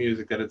tune of the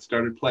music that had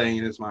started playing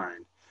in his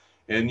mind.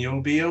 And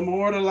you'll be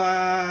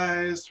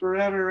immortalized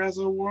forever as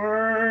a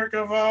work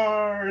of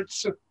art.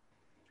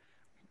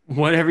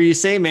 Whatever you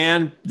say,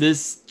 man.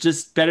 This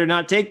just better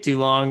not take too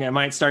long. I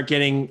might start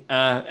getting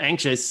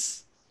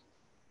anxious.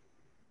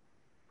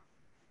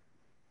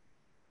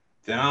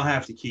 Then I'll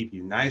have to keep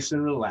you nice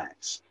and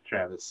relaxed,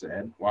 Travis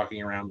said,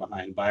 walking around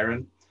behind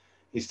Byron.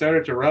 He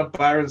started to rub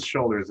Byron's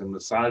shoulders and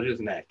massage his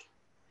neck.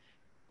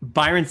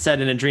 Byron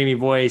said in a dreamy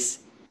voice,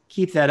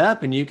 "Keep that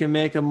up and you can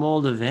make a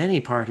mold of any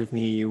part of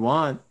me you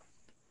want."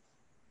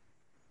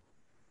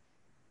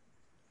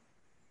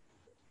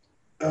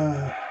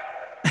 I'm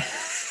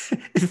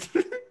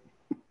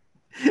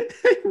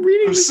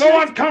Reading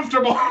so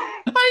uncomfortable.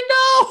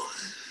 I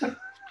know.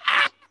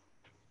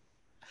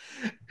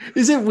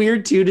 Is it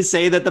weird too to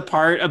say that the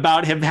part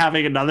about him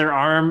having another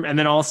arm and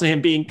then also him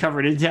being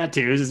covered in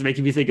tattoos is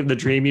making me think of the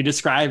dream you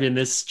described in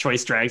this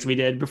choice drags we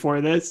did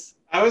before this?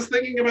 I was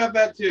thinking about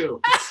that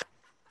too.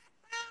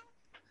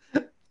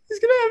 He's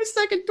gonna have a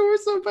second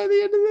torso by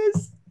the end of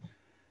this.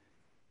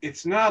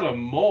 It's not a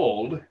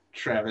mold,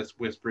 Travis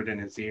whispered in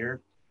his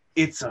ear.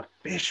 It's a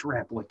fish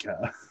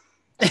replica.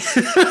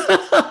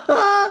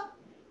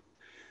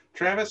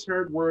 Travis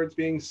heard words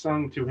being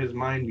sung to his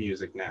mind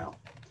music now.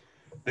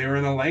 They were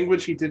in a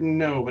language he didn't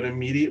know but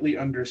immediately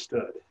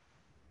understood.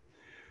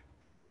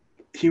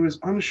 He was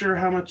unsure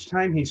how much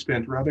time he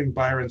spent rubbing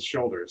Byron's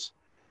shoulders,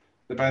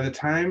 but by the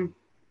time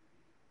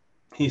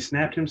he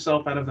snapped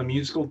himself out of the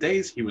musical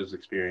daze he was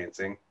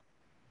experiencing,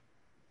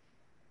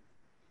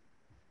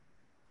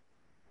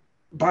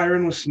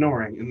 Byron was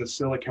snoring and the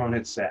silicone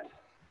had set.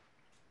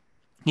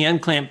 He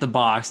unclamped the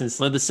box and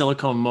slid the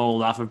silicone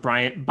mold off of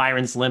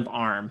Byron's limp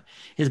arm,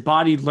 his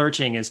body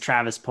lurching as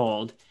Travis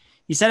pulled.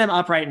 He set him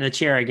upright in the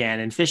chair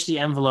again and fished the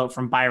envelope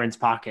from Byron's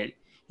pocket.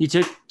 He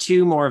took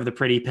 2 more of the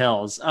pretty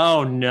pills.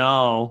 Oh,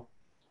 no.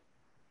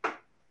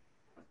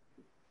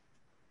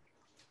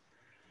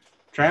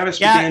 Travis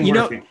began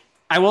working.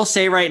 I will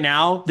say right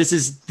now, this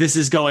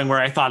is going where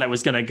I thought it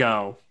was going to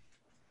go.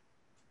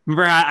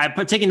 Remember, I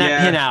put taking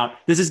that pin out.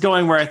 This is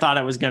going where I thought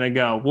it was going to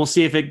go. We'll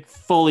see if it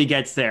fully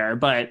gets there.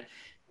 But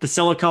the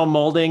silicone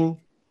molding,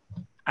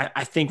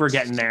 I think we're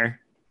getting there.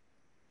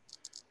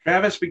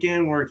 Travis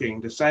began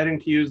working, deciding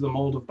to use the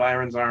mold of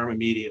Byron's arm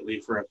immediately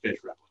for a fish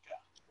replica.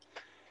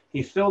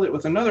 He filled it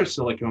with another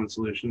silicone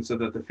solution so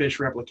that the fish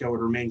replica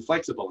would remain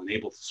flexible and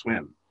able to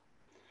swim.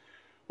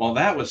 While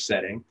that was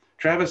setting,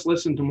 Travis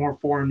listened to more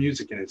foreign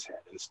music in his head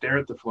and stared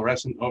at the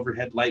fluorescent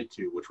overhead light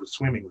tube, which was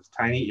swimming with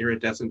tiny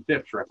iridescent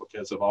fish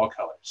replicas of all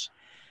colors.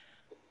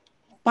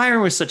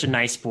 Byron was such a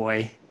nice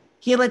boy.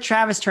 He had let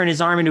Travis turn his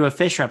arm into a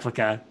fish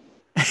replica.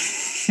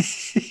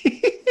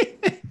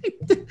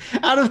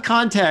 Out of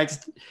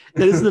context,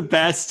 that is the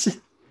best.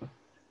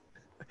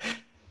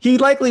 He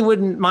likely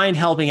wouldn't mind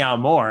helping out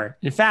more.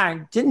 In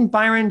fact, didn't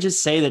Byron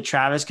just say that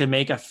Travis could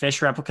make a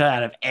fish replica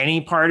out of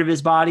any part of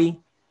his body?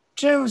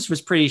 Travis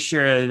was pretty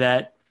sure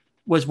that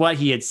was what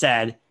he had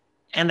said,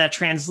 and that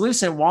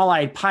translucent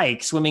wall-eyed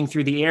pike swimming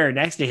through the air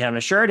next to him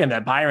assured him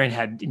that Byron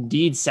had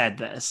indeed said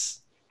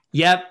this.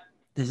 Yep,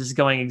 this is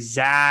going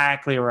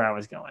exactly where I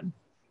was going.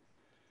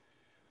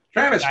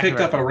 Travis picked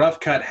up a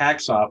rough-cut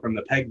hacksaw from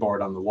the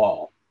pegboard on the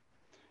wall.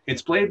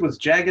 Its blade was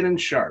jagged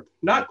and sharp,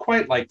 not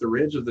quite like the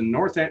ridge of the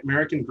North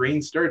American green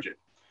sturgeon,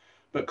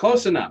 but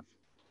close enough.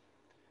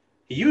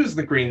 He used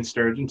the green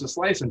sturgeon to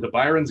slice into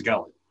Byron's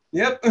gullet.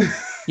 Yep.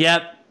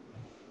 Yep.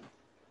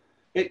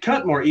 It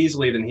cut more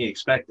easily than he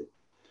expected.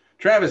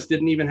 Travis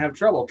didn't even have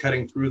trouble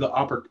cutting through the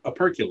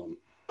operculum.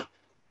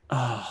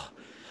 Oh.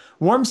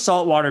 Warm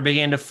salt water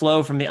began to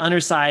flow from the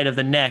underside of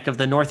the neck of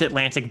the North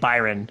Atlantic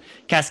Byron,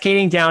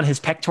 cascading down his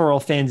pectoral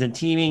fins and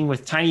teeming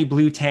with tiny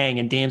blue tang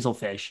and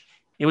damselfish.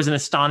 It was an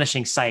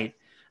astonishing sight.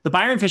 The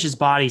Byron fish's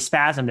body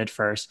spasmed at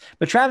first,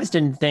 but Travis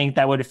didn't think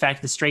that would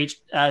affect the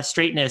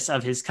straightness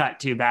of his cut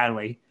too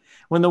badly.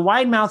 When the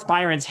wide-mouthed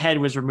Byron's head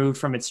was removed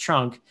from its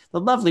trunk, the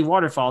lovely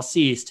waterfall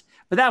ceased,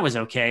 but that was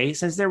okay,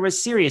 since there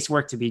was serious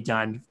work to be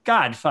done.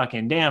 God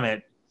fucking damn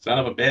it. Son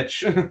of a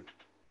bitch.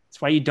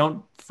 That's why you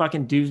don't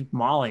fucking do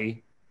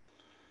Molly.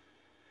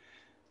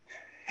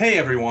 Hey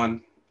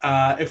everyone.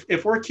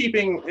 If we're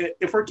keeping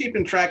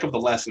track of the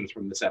lessons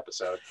from this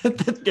episode,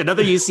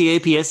 another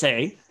UCA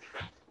PSA.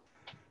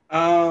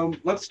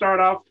 Let's start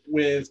off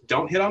with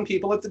don't hit on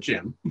people at the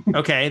gym.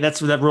 Okay,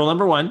 that's rule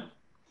number 1.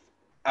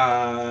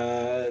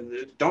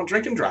 Don't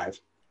drink and drive.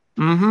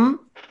 Mm-hmm.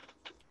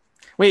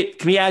 Wait,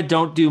 can we add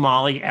don't do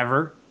Molly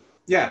ever?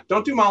 Yeah,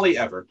 don't do Molly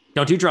ever.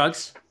 Don't do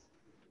drugs.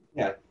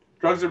 Yeah,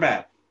 drugs are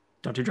bad.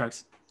 Don't do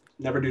drugs.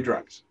 Never do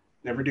drugs.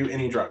 Never do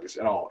any drugs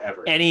at all,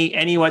 ever.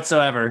 Any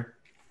whatsoever.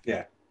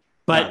 Yeah.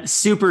 But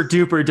super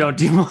duper don't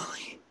do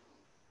Molly.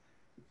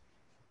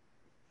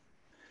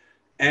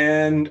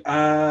 And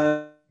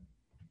an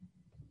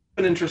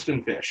interest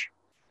in fish.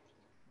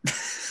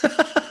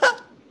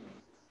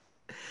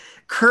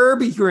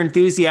 Curb your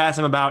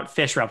enthusiasm about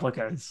fish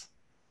replicas.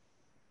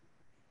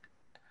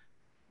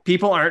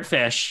 People aren't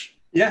fish.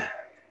 Yeah.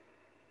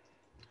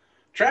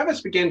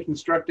 Travis began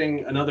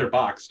constructing another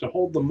box to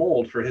hold the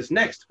mold for his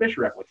next fish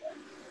replica.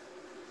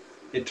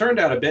 It turned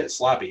out a bit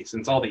sloppy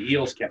since all the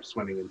eels kept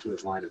swimming into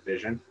his line of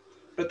vision,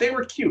 but they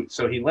were cute,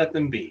 so he let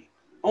them be,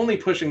 only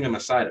pushing them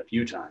aside a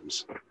few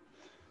times.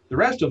 The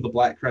rest of the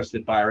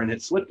black-crested Byron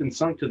had slipped and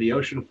sunk to the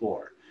ocean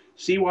floor,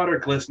 seawater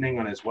glistening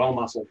on his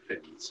well-muscled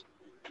fins.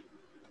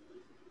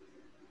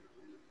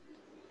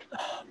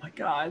 Oh my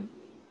God.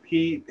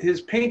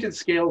 His painted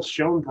scales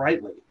shone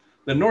brightly.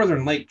 The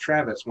northern Lake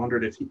Travis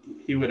wondered if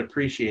he would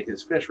appreciate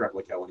his fish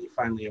replica when he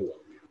finally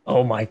awoke.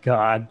 Oh my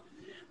God.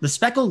 The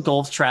speckled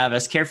Gulf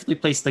Travis carefully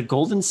placed the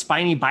golden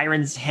spiny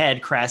Byron's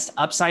head crest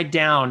upside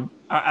down,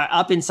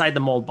 up inside the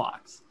mold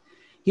box.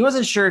 He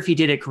wasn't sure if he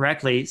did it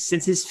correctly,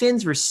 since his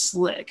fins were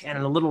slick and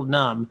a little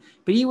numb,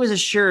 but he was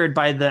assured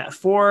by the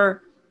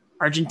 4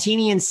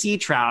 Argentinian sea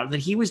trout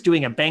that he was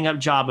doing a bang-up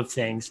job of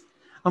things.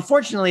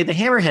 Unfortunately, the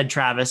hammerhead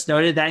Travis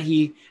noted that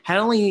he had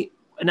only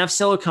enough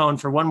silicone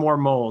for one more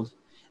mold.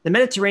 The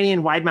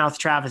Mediterranean widemouth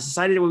Travis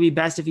decided it would be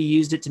best if he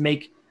used it to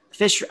make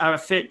fish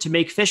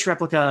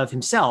replica of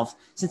himself,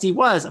 since he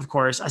was, of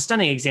course, a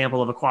stunning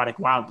example of aquatic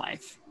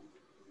wildlife.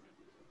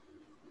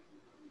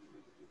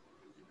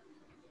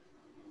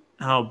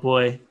 Oh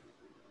boy.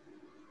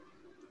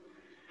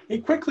 He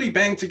quickly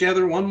banged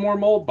together one more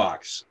mold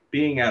box.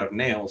 Being out of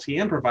nails, he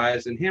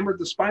improvised and hammered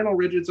the spinal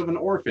ridges of an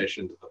oarfish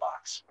into the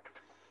box.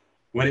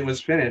 When it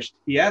was finished,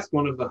 he asked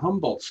one of the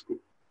Humboldt squid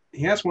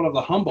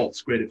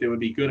if it would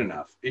be good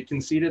enough. It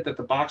conceded that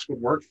the box would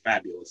work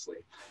fabulously,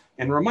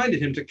 and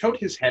reminded him to coat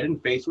his head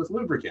and face with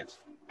lubricant.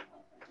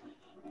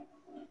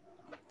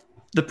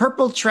 The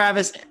purple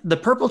Travis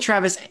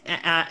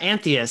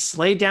Antheus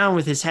lay down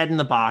with his head in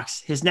the box,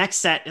 his neck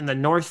set in the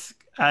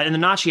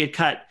notch he had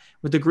cut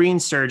with the green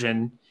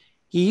sturgeon.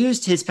 He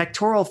used his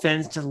pectoral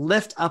fins to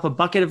lift up a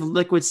bucket of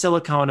liquid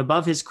silicone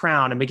above his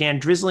crown and began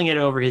drizzling it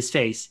over his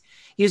face.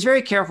 He was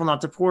very careful not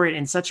to pour it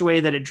in such a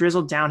way that it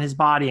drizzled down his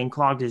body and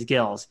clogged his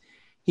gills.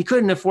 He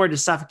couldn't afford to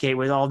suffocate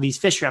with all these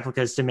fish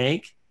replicas to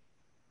make.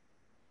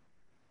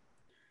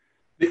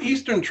 The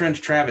Eastern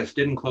Trench Travis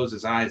didn't close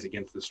his eyes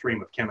against the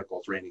stream of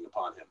chemicals raining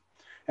upon him,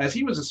 as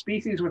he was a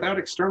species without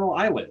external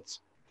eyelids.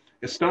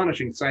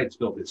 Astonishing sights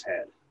filled his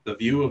head. The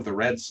view of the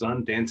red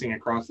sun dancing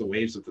across the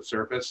waves of the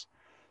surface,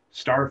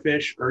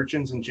 starfish,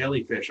 urchins, and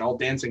jellyfish all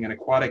dancing an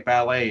aquatic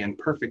ballet in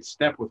perfect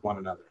step with one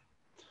another.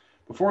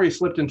 Before he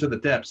slipped into the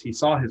depths, he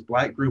saw his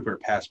black grouper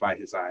pass by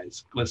his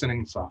eyes,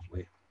 glistening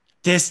softly.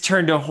 This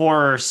turned to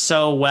horror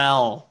so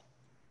well.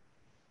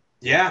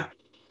 Yeah.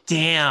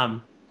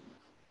 Damn.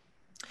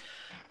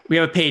 We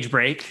have a page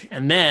break,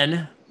 and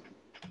then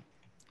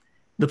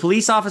the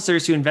police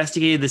officers who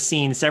investigated the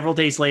scene several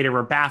days later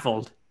were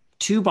baffled.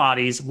 2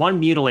 bodies, one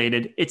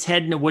mutilated, its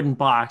head in a wooden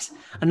box,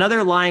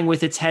 another lying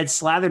with its head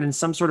slathered in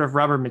some sort of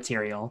rubber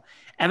material.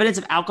 Evidence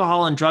of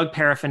alcohol and drug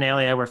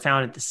paraphernalia were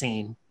found at the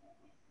scene.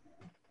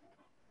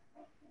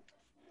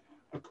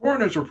 A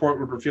coroner's report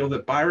would reveal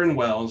that Byron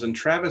Wells and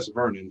Travis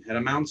Vernon had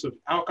amounts of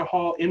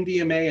alcohol,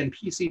 MDMA, and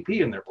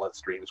PCP in their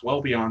bloodstreams, well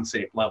beyond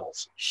safe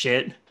levels.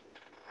 Shit.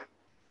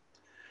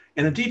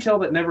 In a detail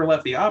that never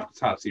left the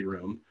autopsy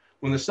room,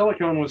 when the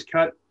silicone was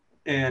cut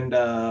and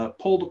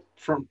pulled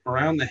from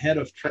around the head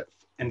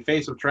and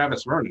face of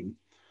Travis Vernon,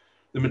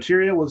 the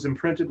material was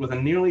imprinted with a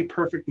nearly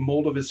perfect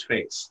mold of his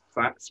face,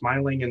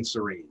 smiling and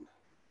serene.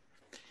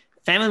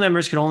 Family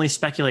members could only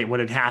speculate what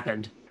had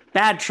happened.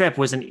 Bad trip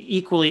was an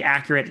equally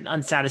accurate and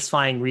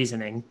unsatisfying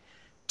reasoning.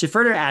 To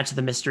further add to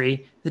the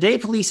mystery, the day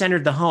police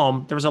entered the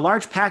home, there was a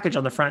large package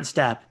on the front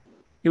step.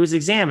 It was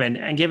examined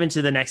and given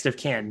to the next of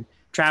kin,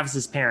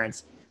 Travis's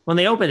parents. When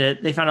they opened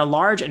it, they found a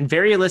large and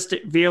very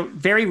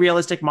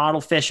realistic model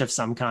fish of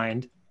some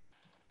kind.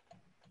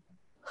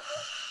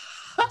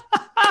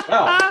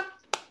 Well,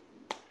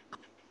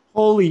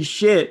 holy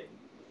shit.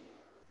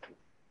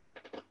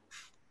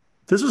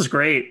 This was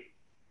great.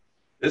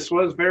 This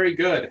was very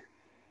good.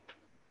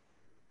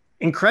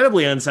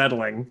 Incredibly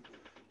unsettling.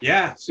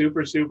 Yeah,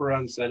 super, super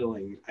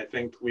unsettling. I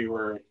think we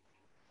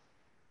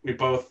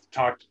both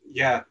talked.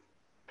 Yeah,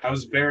 I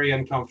was very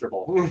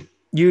uncomfortable.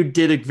 You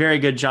did a very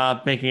good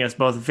job making us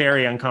both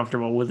very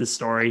uncomfortable with this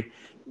story.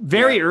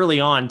 Very early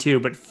on too,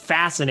 but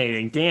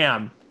fascinating.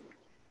 Damn,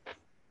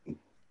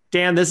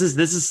 this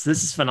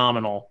is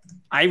phenomenal.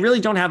 I really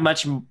don't have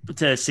much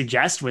to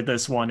suggest with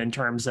this one in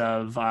terms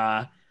of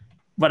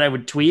what I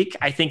would tweak.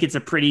 I think it's a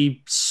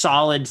pretty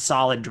solid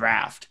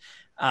draft.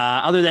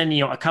 Other than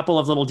a couple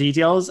of little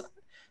details,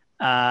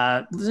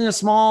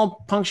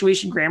 small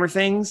punctuation, grammar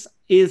things.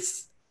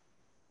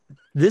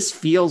 This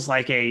feels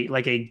like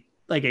a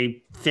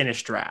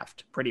finished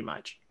draft, pretty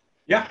much.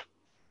 Yeah,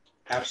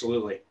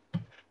 absolutely.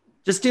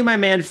 Just do my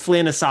man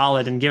Flynn a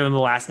solid and give him the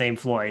last name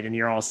Floyd, and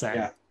you're all set.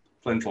 Yeah,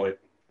 Flynn Floyd.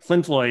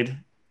 Flynn Floyd,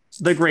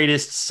 the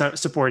greatest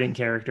supporting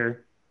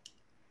character.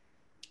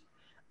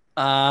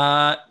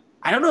 I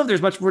don't know if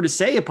there's much more to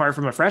say apart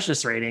from a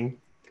freshness rating.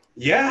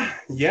 Yeah.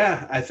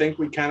 I think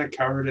we kind of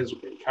covered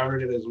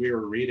it as we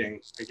were reading.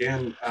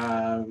 Again,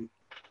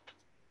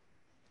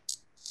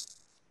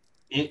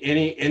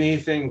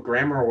 anything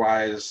grammar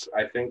wise,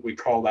 I think we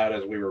called out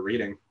as we were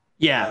reading.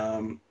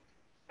 Yeah.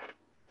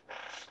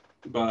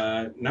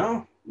 But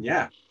no,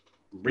 yeah,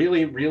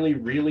 really, really,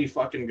 really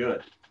fucking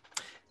good.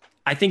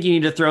 I think you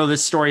need to throw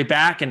this story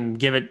back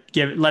and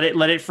let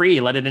it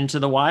free, let it into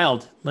the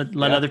wild,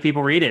 let other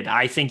people read it.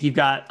 I think you've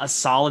got a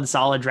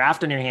solid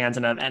draft on your hands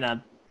and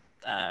a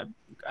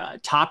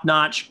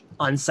top-notch,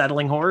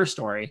 unsettling horror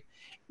story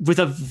with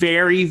a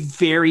very,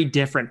 very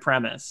different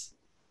premise.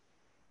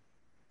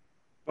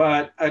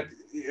 But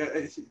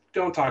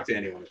don't talk to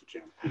anyone at the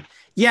gym.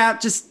 Yeah.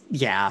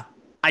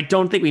 I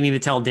don't think we need to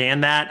tell Dan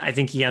that. I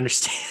think he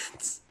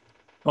understands.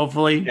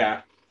 Hopefully.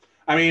 Yeah.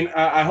 I mean,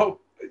 I hope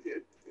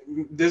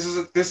this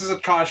is a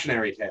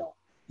cautionary tale.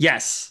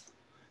 Yes.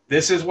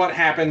 This is what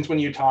happens when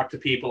you talk to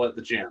people at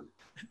the gym.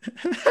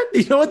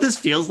 You know what this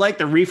feels like?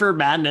 The reefer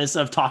madness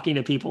of talking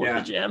to people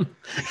at the gym.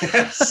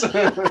 Yes.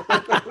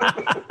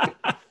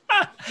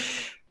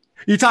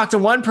 You talk to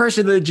one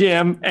person at the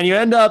gym and you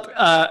end up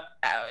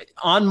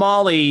on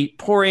Molly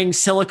pouring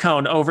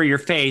silicone over your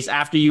face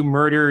after you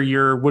murder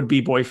your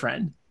would-be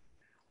boyfriend.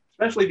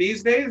 Especially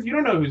these days, you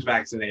don't know who's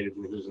vaccinated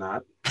and who's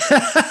not.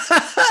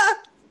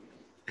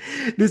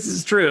 This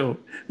is true.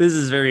 This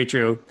is very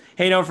true.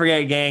 Hey, don't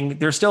forget, gang,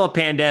 there's still a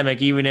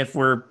pandemic, even if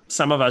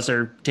some of us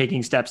are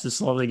taking steps to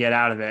slowly get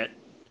out of it.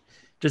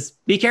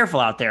 Just be careful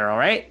out there, all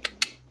right?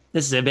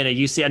 This has been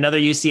another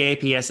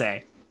UCA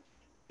PSA.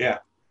 Yeah.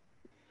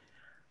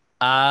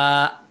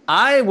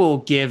 I will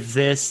give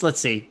this, let's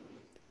see,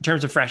 in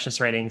terms of freshness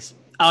ratings.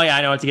 Oh, yeah,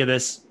 I know what to give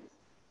this.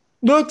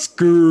 Looks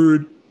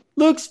good.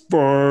 Looks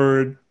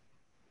fine.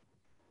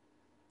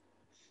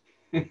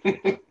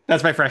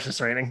 That's my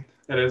freshness rating.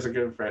 That is a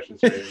good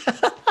freshness rating.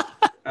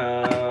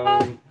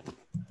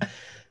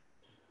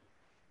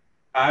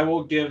 I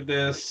will give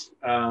this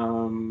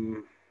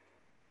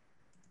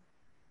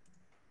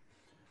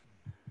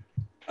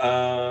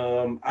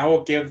I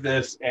will give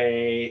this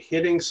a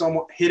hitting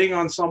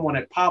on someone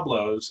at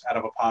Pablo's out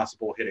of a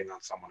possible hitting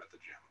on someone at the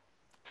gym.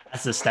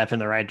 That's a step in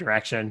the right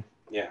direction.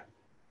 Yeah.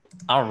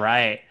 All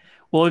right.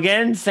 Well,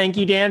 again, thank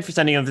you, Dan, for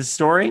sending us this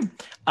story.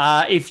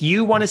 If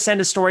you want to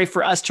send a story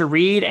for us to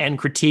read and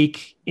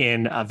critique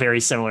in a very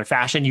similar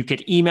fashion, you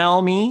could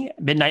email me,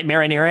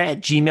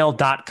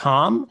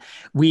 midnightmarinara@gmail.com.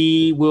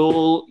 We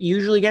will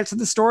usually get to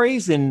the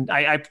stories, and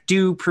I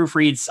do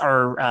proofreads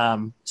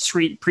or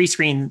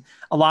pre-screen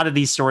a lot of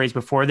these stories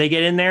before they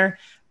get in there.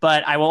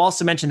 But I will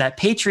also mention that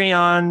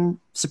Patreon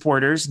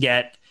supporters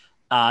get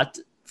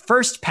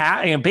first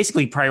pass,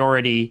 basically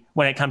priority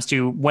when it comes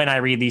to when I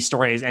read these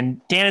stories. And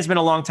Dan has been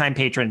a longtime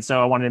patron,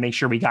 so I wanted to make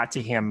sure we got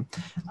to him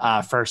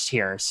first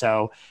here.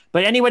 So,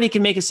 but anybody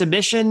can make a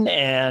submission,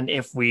 and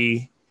if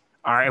we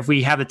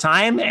have the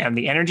time and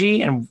the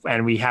energy and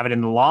we have it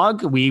in the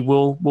log,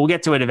 we'll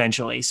get to it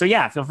eventually. So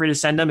yeah, feel free to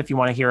send them if you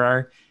want to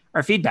hear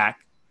our feedback.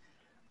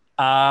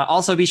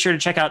 Also, be sure to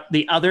check out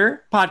the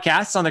other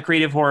podcasts on the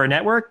Creative Horror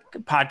Network.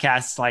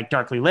 Podcasts like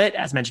Darkly Lit,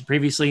 as mentioned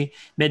previously,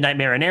 Midnight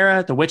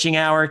Marinara, The Witching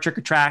Hour, Trick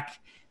or Track,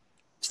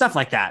 stuff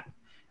like that.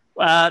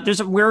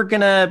 We're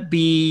going to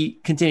be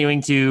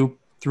continuing to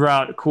throw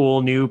out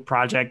cool new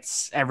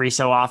projects every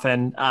so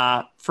often.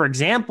 For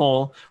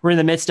example, we're in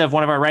the midst of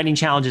one of our writing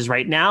challenges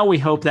right now. We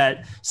hope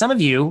that some of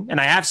you,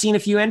 and I have seen a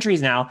few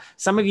entries now,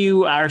 some of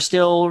you are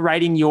still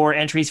writing your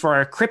entries for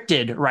our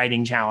cryptid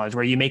writing challenge,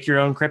 where you make your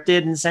own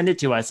cryptid and send it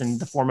to us in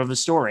the form of a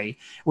story.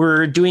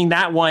 We're doing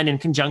that one in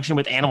conjunction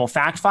with Animal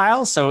Fact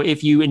Files. So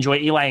if you enjoy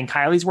Eli and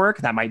Kylie's work,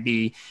 that might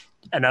be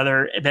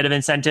another bit of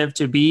incentive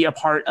to be a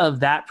part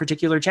of that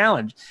particular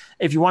challenge.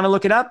 If you want to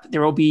look it up,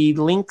 there will be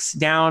links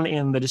down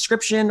in the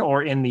description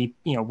or in the,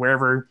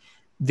 wherever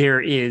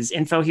there is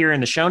info here in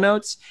the show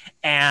notes.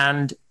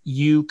 And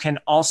you can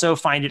also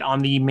find it on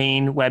the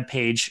main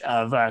webpage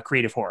of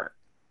Creative Horror.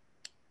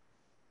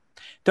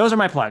 Those are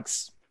my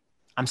plugs.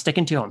 I'm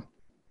sticking to them.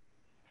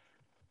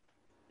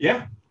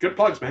 Yeah, good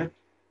plugs, man.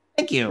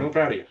 Thank you. I'm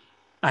proud of you.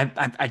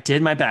 I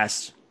did my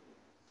best.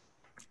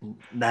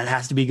 That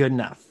has to be good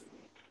enough.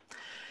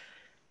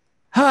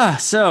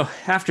 So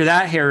after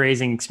that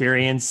hair-raising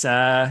experience,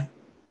 I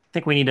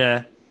think we need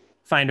to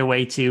find a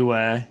way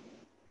to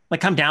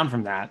come down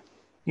from that,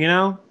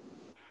 Yeah.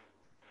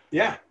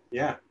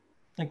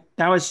 Like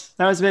that was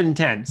a bit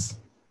intense.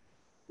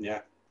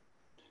 Yeah.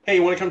 Hey,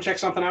 you want to come check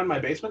something out in my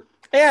basement?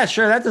 Yeah,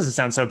 sure. That doesn't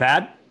sound so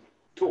bad.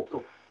 Cool.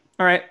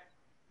 All right.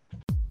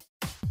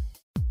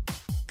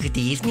 Good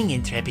evening,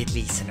 intrepid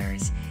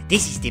listeners.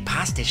 This is the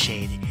Pasta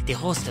Shade, the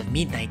host of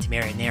Midnight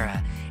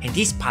Marinara, and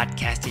this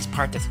podcast is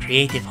part of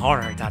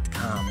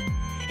CreativeHorror.com,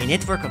 a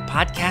network of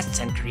podcasts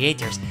and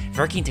creators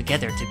working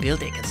together to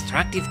build a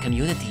constructive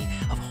community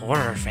of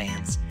horror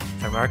fans.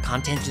 For more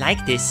content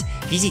like this,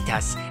 visit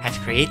us at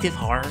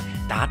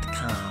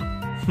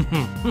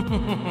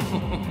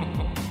CreativeHorror.com.